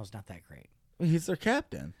 Giordano's not that great. He's their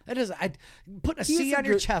captain. It is. Putting a He's C a on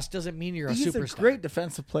your good- chest doesn't mean you're a He's superstar. a great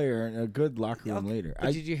defensive player and a good locker room Okay, leader.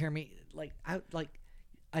 But did you hear me? Like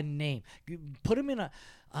a name. You put him in a.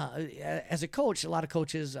 As a coach, a lot of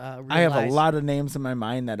coaches. Realize, I have a lot of names in my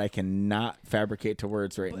mind that I cannot fabricate to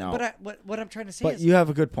words right now. But what I'm trying to say But is, you have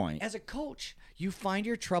a good point. as a coach, you find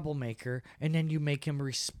your troublemaker and then you make him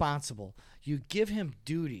responsible. You give him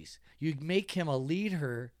duties. You make him a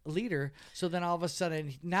leader. So then all of a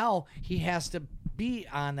sudden, now he has to be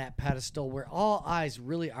on that pedestal where all eyes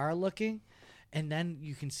really are looking, and then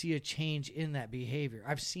you can see a change in that behavior.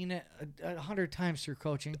 I've seen it 100 times through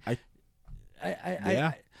coaching.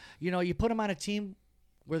 Yeah. You know, you put them on a team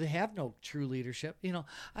where they have no true leadership. You know,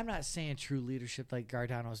 I'm not saying true leadership like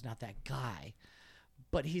Giordano's not that guy,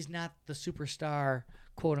 but he's not the superstar,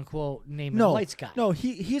 quote unquote, name and lights guy. No,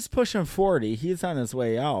 he's pushing 40. He's on his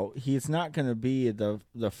way out. He's not going to be the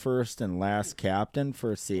first and last captain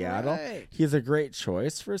for Seattle. Right. He's a great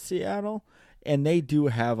choice for Seattle, and they do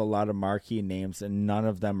have a lot of marquee names, and none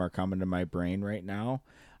of them are coming to my brain right now.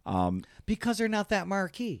 Because they're not that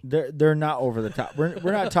marquee. They're not over the top.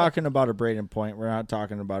 We're not talking about a Braden Point. We're not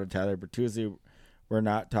talking about a Tyler Bertuzzi. We're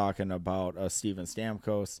not talking about a Steven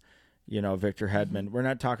Stamkos, Victor Hedman. We're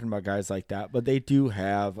not talking about guys like that, but they do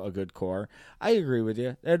have a good core. I agree with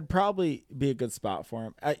you. It'd probably be a good spot for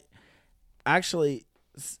him.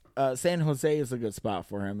 San Jose is a good spot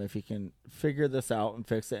for him if he can figure this out and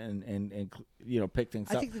fix it and pick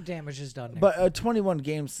things up. I think the damage is done there. But a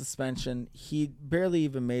 21-game suspension, he barely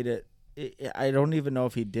even made it. I don't even know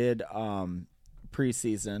if he did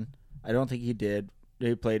preseason. I don't think he did.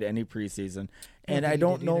 He played any preseason. And I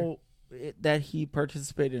don't know that he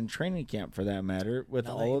participated in training camp, for that matter, with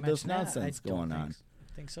all of this nonsense going on.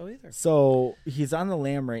 I think so either. So he's on the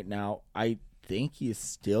lam right now. I think he's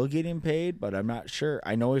still getting paid, but I'm not sure.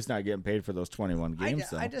 I know he's not getting paid for those 21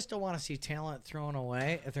 games. I just don't want to see talent thrown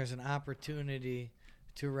away if there's an opportunity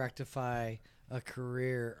to rectify a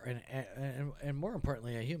career and more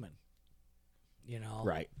importantly, a human.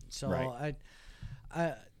 Right. So right.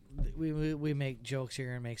 we make jokes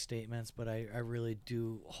here and make statements, but I really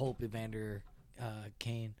do hope Evander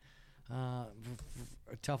Kane, a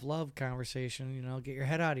tough love conversation. Get your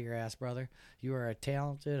head out of your ass, brother. You are a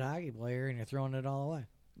talented hockey player, and you're throwing it all away.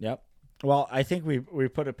 Yep. Well, I think we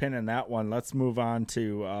put a pin in that one. Let's move on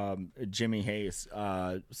to Jimmy Hayes.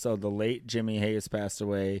 So the late Jimmy Hayes passed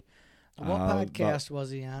away. What podcast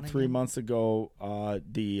was he on? 3 months ago.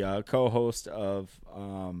 The co-host of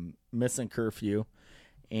Missing Curfew,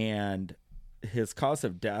 and his cause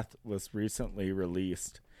of death was recently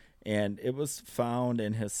released, and it was found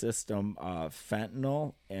in his system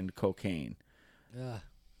fentanyl and cocaine. Yeah.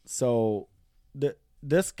 So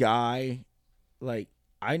this guy,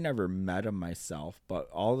 I never met him myself, but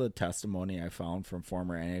all the testimony I found from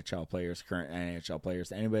former NHL players, current NHL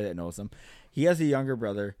players, anybody that knows him, he has a younger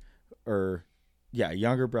brother,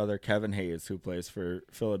 Kevin Hayes, who plays for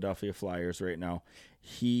Philadelphia Flyers right now.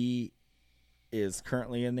 He is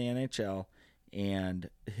currently in the NHL, and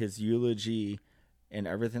his eulogy and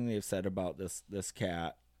everything they've said about this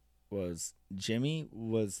cat was Jimmy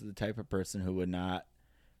was the type of person who would not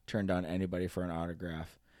turn down anybody for an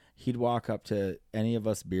autograph. He'd walk up to any of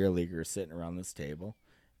us beer leaguers sitting around this table,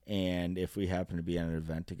 and if we happen to be at an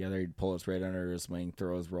event together, he'd pull us right under his wing,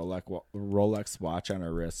 throw his Rolex watch on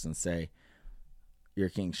our wrists, and say, "You're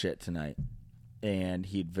king shit tonight." And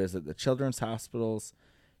he'd visit the children's hospitals.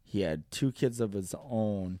 He had 2 kids of his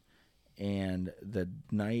own, and the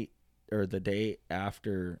day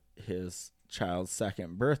after his child's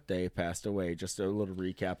 2nd birthday passed away. Just a little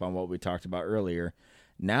recap on what we talked about earlier.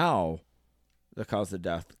 Now, the cause of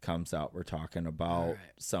death comes out. We're talking about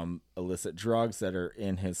some illicit drugs that are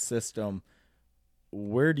in his system.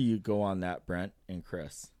 Where do you go on that, Brent and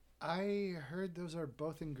Chris? I heard those are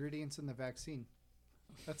both ingredients in the vaccine.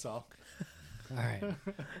 That's all. All right.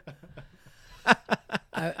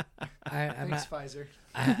 Thanks, Pfizer.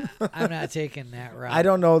 I'm not taking that route. I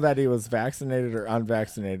don't know that he was vaccinated or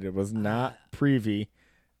unvaccinated. It was not privy.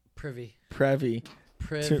 Privy.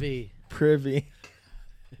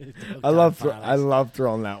 I love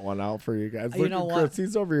throwing that one out for you guys. Look at Chris.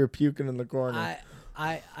 He's over here puking in the corner.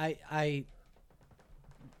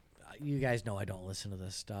 You guys know I don't listen to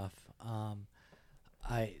this stuff.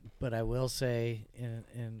 But I will say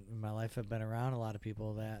in my life I've been around a lot of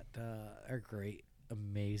people that are great,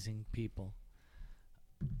 amazing people.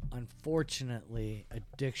 Unfortunately,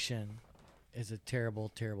 addiction is a terrible,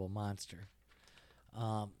 terrible monster.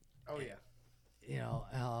 Oh yeah.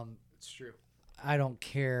 It's true. I don't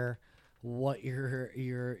care what your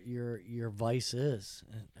vice is,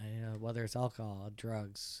 whether it's alcohol,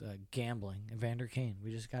 drugs, gambling. Evander Kane, we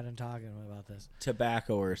just got in talking about this.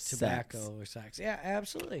 Tobacco or sex. Yeah,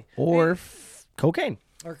 absolutely. Or cocaine.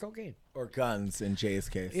 Or cocaine. Or guns in Jay's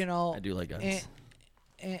case. I do like guns.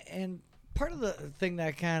 And part of the thing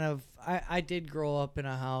that kind of I did grow up in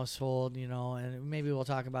a household, and maybe we'll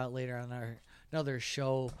talk about it later on another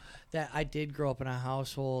show, that I did grow up in a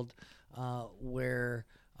household where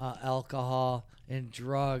alcohol and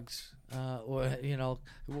drugs, I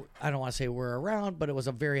don't want to say were around, but it was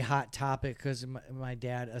a very hot topic because my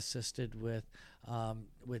dad assisted with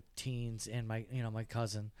teens and my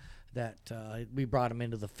cousin that we brought him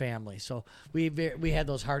into the family. So we had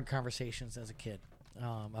those hard conversations as a kid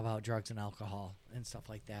about drugs and alcohol and stuff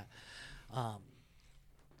like that.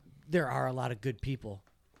 There are a lot of good people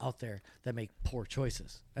out there that make poor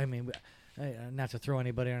choices. I mean, not to throw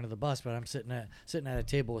anybody under the bus, but I'm sitting at a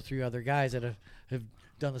table with 3 other guys that have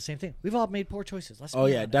done the same thing. We've all made poor choices.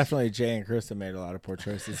 Definitely. Jay and Chris have made a lot of poor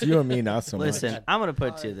choices. You and me, not so much. Listen, I'm gonna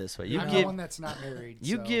put it to you this way: I'm the one that's not married.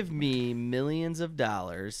 You so. give me millions of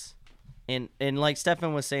dollars, And like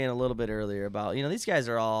Stefan was saying a little bit earlier about, a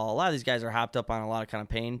lot of these guys are hopped up on a lot of kind of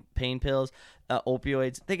pain pills,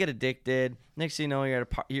 opioids. They get addicted. Next thing you know,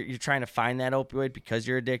 you're trying to find that opioid because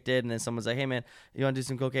you're addicted. And then someone's like, hey, man, you want to do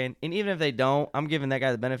some cocaine? And even if they don't, I'm giving that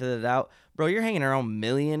guy the benefit of the doubt. Bro, you're hanging around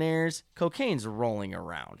millionaires. Cocaine's rolling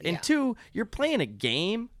around. Yeah. And 2, you're playing a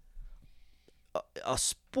game, a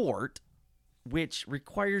sport, which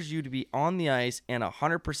requires you to be on the ice and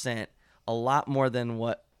 100%, a lot more than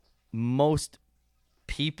what most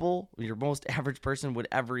people, your most average person, would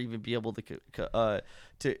ever even be able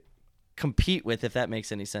to compete with, if that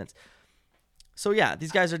makes any sense. So yeah,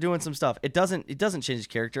 these guys are doing some stuff. It doesn't change his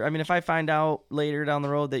character. I mean, if I find out later down the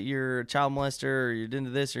road that you're a child molester or you're into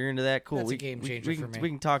this or you're into that, cool. That's a game changer for me. We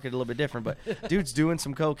can talk it a little bit different. But dude's doing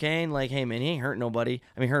some cocaine. Like, hey man, he ain't hurt nobody.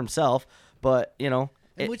 I mean, hurt himself. But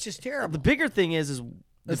which is terrible. The bigger thing is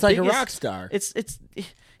It's like a rock star. It's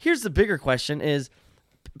here's the bigger question is,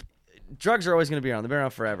 drugs are always going to be around. They've been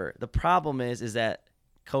around forever. The problem is that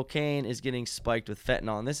cocaine is getting spiked with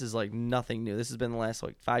fentanyl, and this is like nothing new. This has been the last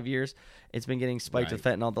 5 years. It's been getting spiked with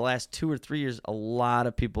fentanyl. The last 2 or 3 years, a lot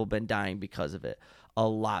of people have been dying because of it. A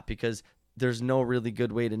lot, because there's no really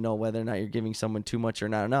good way to know whether or not you're giving someone too much or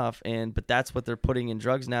not enough. But that's what they're putting in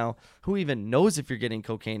drugs now. Who even knows if you're getting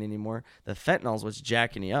cocaine anymore? The fentanyl's what's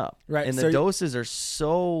jacking you up. Right. And So the doses are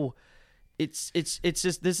so... It's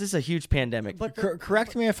just, this is a huge pandemic. But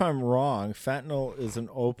Correct me if I'm wrong. Fentanyl is an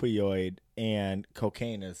opioid and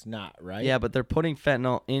cocaine is not, right? yeah, but they're putting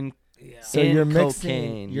fentanyl in So in you're cocaine.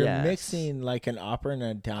 mixing. You're yes. mixing like an upper and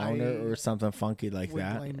a downer or something funky like Would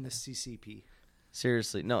that. blame the CCP.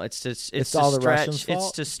 Seriously, no. It's It's to all the stretch. Russians' It's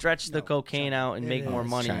fault? to stretch the No, cocaine out and It make more is.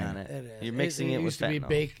 money China. on it. It is. You're mixing it with used to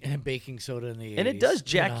fentanyl. be baking soda in the 80s. And it does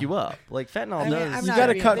jack you up. Like fentanyl I mean, does. I'm You not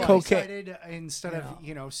gotta being cut funny. cocaine. Decided, instead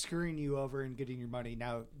of screwing you over and getting your money,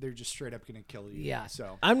 now they're just straight up going to kill you. Yeah.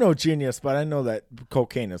 So I'm no genius, but I know that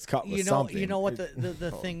cocaine is cut with You know, something. you know what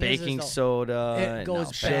the thing Baking is? soda. it and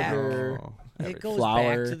goes no, back- fentanyl, It everything. goes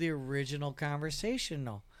Flour. back to the original conversation,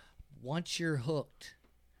 though. Once you're hooked,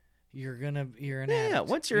 you're an Yeah, addict.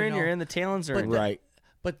 once you're in, know? you're in. The talons are But in. the- right.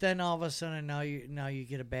 But then all of a sudden, now you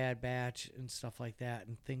get a bad batch and stuff like that,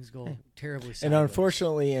 and things go terribly sideways. And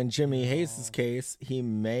unfortunately, in Jimmy Hayes' case, he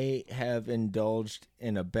may have indulged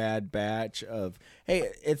in a bad batch of,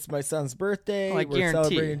 hey, it's my son's birthday. Oh, I We're guarantee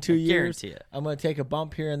celebrating it. 2 I years. guarantee it. I'm going to take a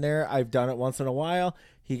bump here and there. I've done it once in a while.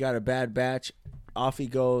 He got a bad batch. Off he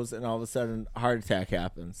goes, and all of a sudden, a heart attack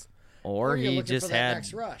happens. Or you're he looking just for that had.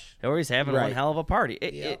 next rush. Or he's having one Right. hell of a party.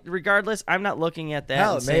 Yep. Regardless, I'm not looking at that.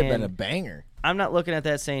 Hell, and it may have been saying- a banger. I'm not looking at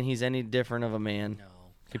that saying he's any different of a man. No.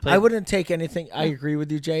 He played, I wouldn't take anything. I agree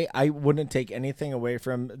with you, Jay. I wouldn't take anything away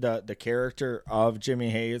from the character of Jimmy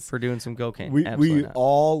Hayes. for doing some cocaine. We Absolutely not.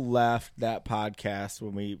 all left that podcast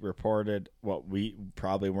when we reported what we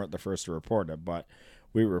probably weren't the first to report it, but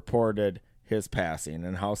we reported his passing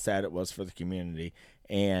and how sad it was for the community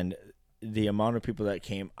and the amount of people that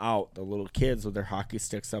came out, the little kids with their hockey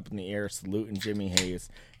sticks up in the air saluting Jimmy Hayes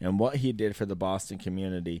and what he did for the Boston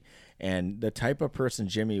community and the type of person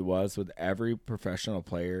Jimmy was with every professional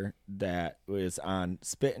player that was on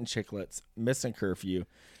Spit and Chicklets, Missing Curfew,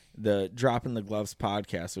 the Dropping the Gloves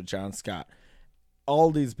podcast with John Scott,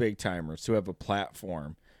 all these big timers who have a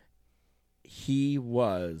platform. He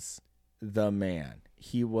was the man.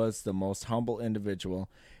 He was the most humble individual.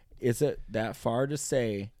 Is it that far to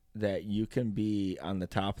say that you can be on the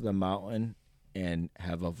top of the mountain and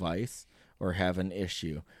have a vice or have an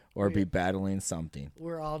issue or be battling something?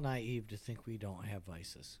 We're all naive to think we don't have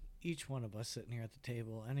vices. Each one of us sitting here at the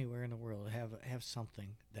table, anywhere in the world, have something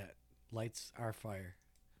that lights our fire.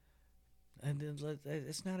 And then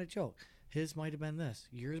it's not a joke. His might have been this.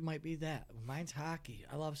 Yours might be that. Mine's hockey.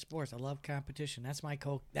 I love sports. I love competition. That's my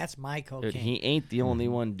cocaine. Dude, he ain't the only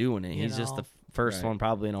one doing it. You He's just know? the first Right. one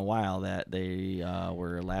probably in a while that they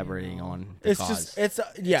were elaborating on the It's cause. just it's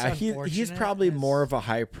yeah, he's unfortunate. probably It's- more of a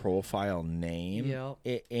high profile name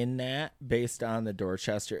Yep. in that based on the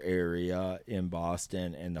Dorchester area in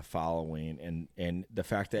Boston and the following and the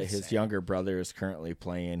fact that his younger brother is currently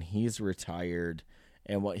playing, he's retired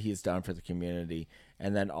and what he's done for the community,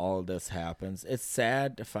 and then all of this happens. It's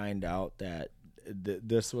sad to find out that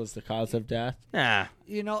this was the cause of death, Nah,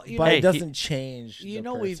 but Hey, it doesn't change. You the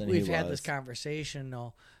know, we've person he had was. this conversation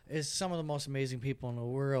though. Is some of the most amazing people in the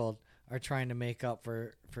world are trying to make up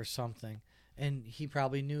for something, and he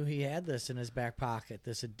probably knew he had this in his back pocket,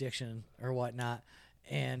 this addiction or whatnot,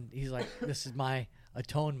 and he's like, "This is my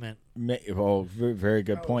atonement." Very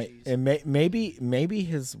good point. geez. And maybe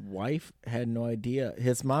his wife had no idea.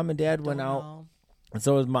 His mom and dad went Don't out. know.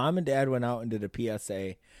 So his mom and dad went out and did a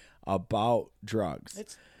PSA about drugs.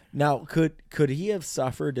 It's Now, could he have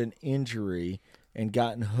suffered an injury and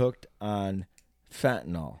gotten hooked on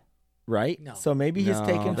fentanyl? Right. No. So maybe he's No,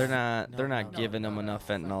 taken. They're not. No, They're not no, giving them enough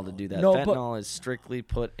fentanyl to do that. No, but- Fentanyl is strictly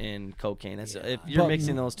put in cocaine. If you're But-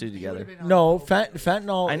 mixing those two together, No,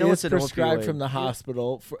 fentanyl I know is it's an prescribed opioid. from the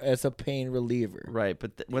hospital as a pain reliever. right?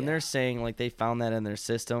 But when they're saying like they found that in their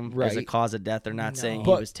system as a Right. cause of death, they're not saying he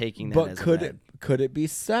But- was taking that. But as could a it could it be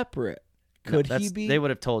separate? No, Could he that's- be? They would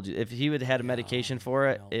have told you if he would have had a medication for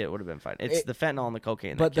it. no. It would have been fine. It's It- the fentanyl and the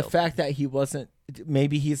cocaine. but that the killed fact that he wasn't,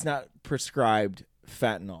 maybe he's not prescribed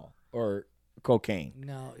fentanyl or cocaine.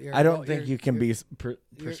 No, I don't think you can be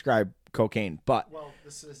prescribed cocaine. But Well,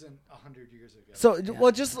 this isn't 100 years ago. so,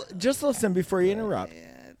 well, just listen before you interrupt.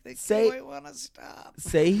 I think Say- you might want to stop.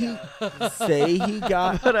 Say he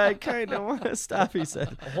got. but I kind of want to stop. He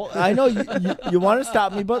said. Well, I know you want to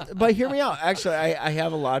stop me, but hear me out. Actually, I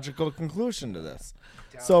have a logical conclusion to this.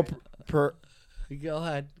 So per Go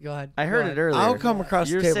ahead. I heard it earlier. I'll come across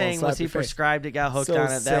the You're table and saying slap was he your face. prescribed it, got hooked So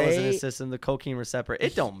on it, that was in his say- system, the cocaine was separate.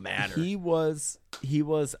 It don't matter. He was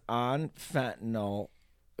on fentanyl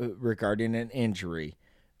regarding an injury,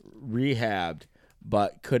 rehabbed,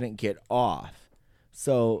 but couldn't get off.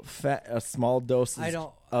 So a small dose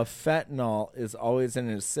of fentanyl is always in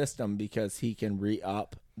his system because he can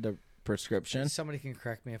re-up the prescription. Somebody can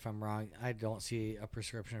correct me if I'm wrong. I don't see a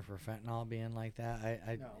prescription for fentanyl being like that.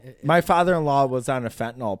 No. My father-in-law was on a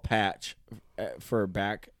fentanyl patch for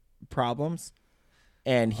back problems,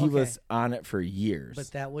 and he Okay. was on it for years. But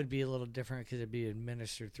that would be a little different because it'd be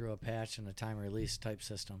administered through a patch and a time release type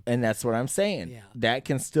system. And that's what I'm saying. Yeah. That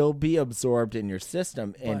can still be absorbed in your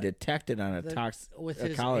system and But detected on a With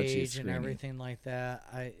his toxicology age screening. and everything like that,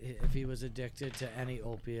 if he was addicted to any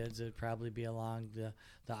opiates, it'd probably be along the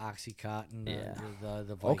OxyContin,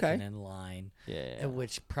 the Vicodin Okay. line, Yeah.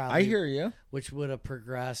 which probably I hear you. which would have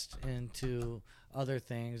progressed into other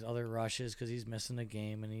things, other rushes, because he's missing the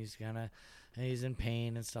game and he's in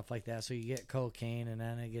pain and stuff like that. So you get cocaine and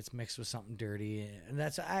then it gets mixed with something dirty, and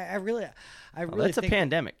that's I really That's a think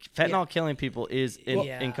pandemic. Fentanyl Yeah. killing people is in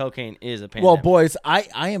Yeah. cocaine is a pandemic. Well, boys,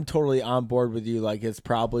 I am totally on board with you. Like, it's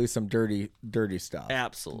probably some dirty stuff.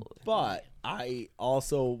 Absolutely. But I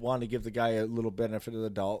also want to give the guy a little benefit of the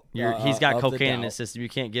doubt. He's got of the cocaine in doubt. his system. You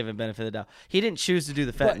can't give him benefit of the doubt. He didn't choose to do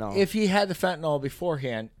the But fentanyl. if he had the fentanyl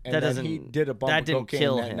beforehand and That then he doesn't- did a bump that of didn't cocaine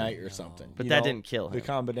kill that him. night or something, But you that know, didn't kill The him.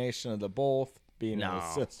 combination of the both being in no,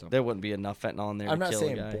 his system. there wouldn't be enough fentanyl in there I'm to not kill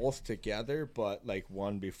saying a guy. both together, but like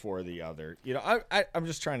one before the other. You know, I'm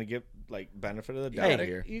just trying to give like benefit of the doubt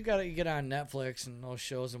here. you gotta get on Netflix and those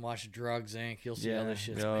shows and watch Drugs Inc. You'll see how this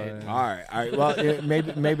shit's go made. ahead. All right. Well,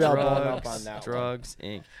 maybe I'll bone up on that. one. Drugs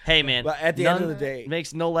Inc. Hey man, But at the end of none the day-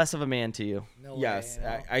 makes no less of a man to you. No Yes, way, you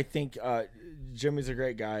know? I think Jimmy's a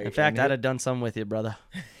great guy. In fact, and I'd have done some with you, brother.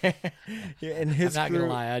 and I'm his not crew,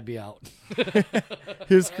 gonna lie, I'd be out.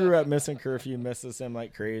 his crew at Missing Curfew misses him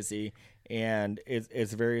like crazy, and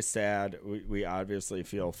it's very sad. We obviously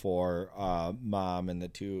feel for mom and the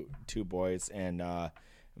two boys, and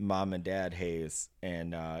mom and dad Hayes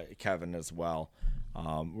and Kevin as well.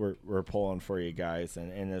 We're pulling for you guys,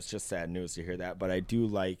 and it's just sad news to hear that. But I do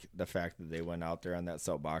like the fact that they went out there on that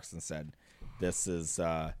soapbox and said, "This is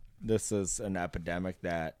an epidemic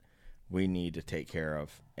that we need to take care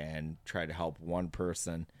of and try to help one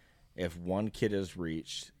person. If one kid is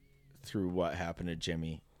reached through what happened to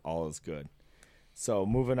Jimmy, all is good." So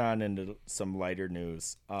moving on into some lighter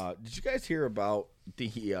news. Did you guys hear about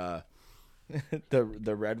the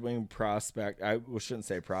the Red Wing prospect? I shouldn't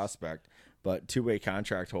say prospect, but two-way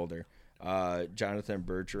contract holder, Jonathan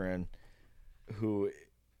Bergeron, who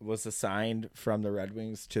was assigned from the Red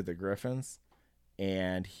Wings to the Griffins,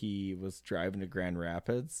 and he was driving to Grand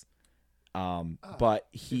Rapids. But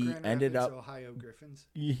he Grand ended Rapids, up Ohio Griffins.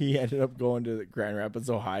 he ended up going to Grand Rapids,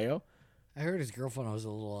 Ohio. I heard his girlfriend was a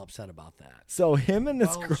little upset about that. So him and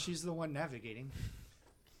his Well, she's the one navigating.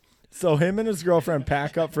 girlfriend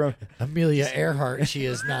pack up from Amelia Earhart, she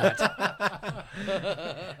is not.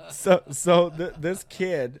 this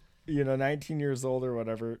kid, 19 years old or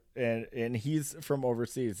whatever, and he's from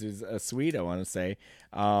overseas. He's a Swede, I want to say.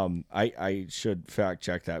 I should fact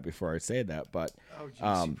check that before I say that, but Oh,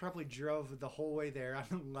 geez. She probably drove the whole way there on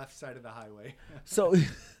the left side of the highway. so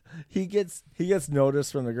he gets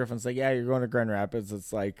noticed from the Griffins, like, yeah, you're going to Grand Rapids.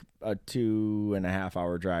 It's like a 2.5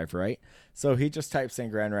 hour drive, right? So he just types in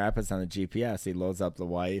Grand Rapids on the GPS. He loads up the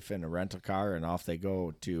wife and a rental car, and off they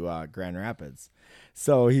go to Grand Rapids.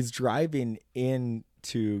 So he's driving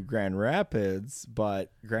into Grand Rapids,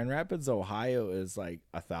 but Grand Rapids, Ohio is like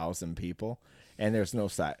 1,000 people. and there's no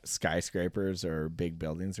skyscrapers or big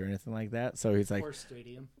buildings or anything like that. So he's like, Or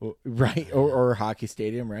stadium. right, or hockey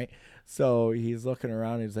stadium, right? So he's looking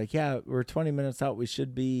around. He's like, yeah, we're 20 minutes out. We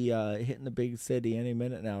should be hitting the big city any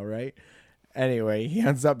minute now, right? Anyway, he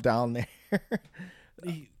ends up down there.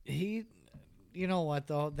 He, you know what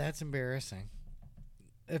though? That's embarrassing.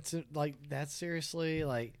 It's like that's seriously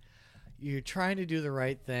like you're trying to do the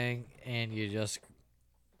right thing and you just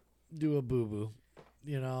do a boo boo.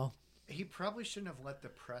 You know. He probably shouldn't have let the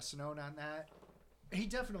press know on that. He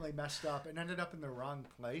definitely messed up and ended up in the wrong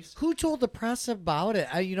place. Who told the press about it?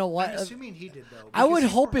 You know what? I'm assuming he did though. I would because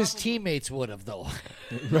he hope his probably- teammates would have though.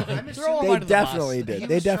 I'm assuming Throw him They under the bus. definitely did. He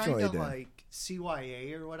They was definitely trying did. to, like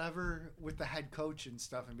CYA or whatever with the head coach and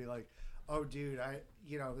stuff, and be like, "Oh, dude,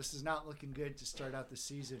 this is not looking good to start out the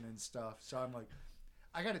season and stuff." So I'm like,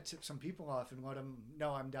 I got to tip some people off and let them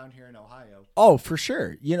know I'm down here in Ohio. Oh, for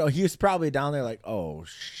sure. You know, he was probably down there like, oh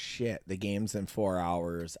shit, the game's in 4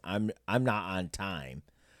 hours. I'm not on time,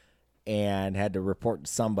 and had to report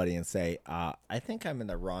to somebody and say, I think I'm in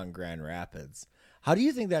the wrong Grand Rapids. How do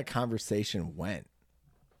you think that conversation went?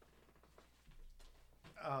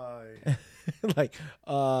 Like,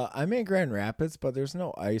 I'm in Grand Rapids, but there's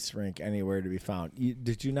no ice rink anywhere to be found.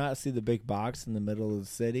 Did you not see the big box in the middle of the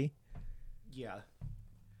city? Yeah.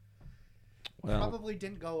 Well, Probably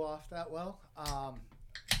didn't go off that well.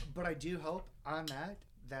 But I do hope on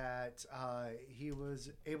that he was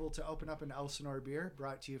able to open up an Elsinore beer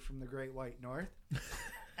brought to you from the Great White North.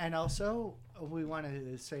 And also, we want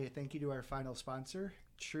to say thank you to our final sponsor,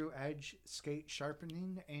 True Edge Skate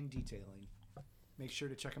Sharpening and Detailing. Make sure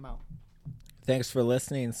to check them out. Thanks for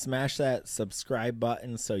listening. Smash that subscribe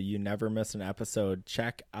button so you never miss an episode.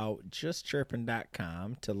 Check out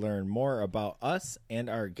justchirpin.com to learn more about us and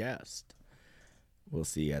our guest. We'll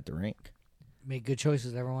see you at the rink. Make good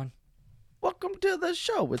choices, everyone. welcome to the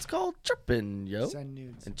show. It's called Chirpin', yo. Send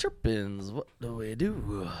nudes. And chirpin's what do we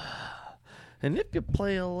do? And if you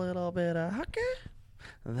play a little bit of hockey,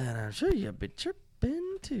 then I'm sure you'll be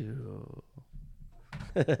chirping too.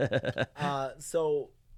 So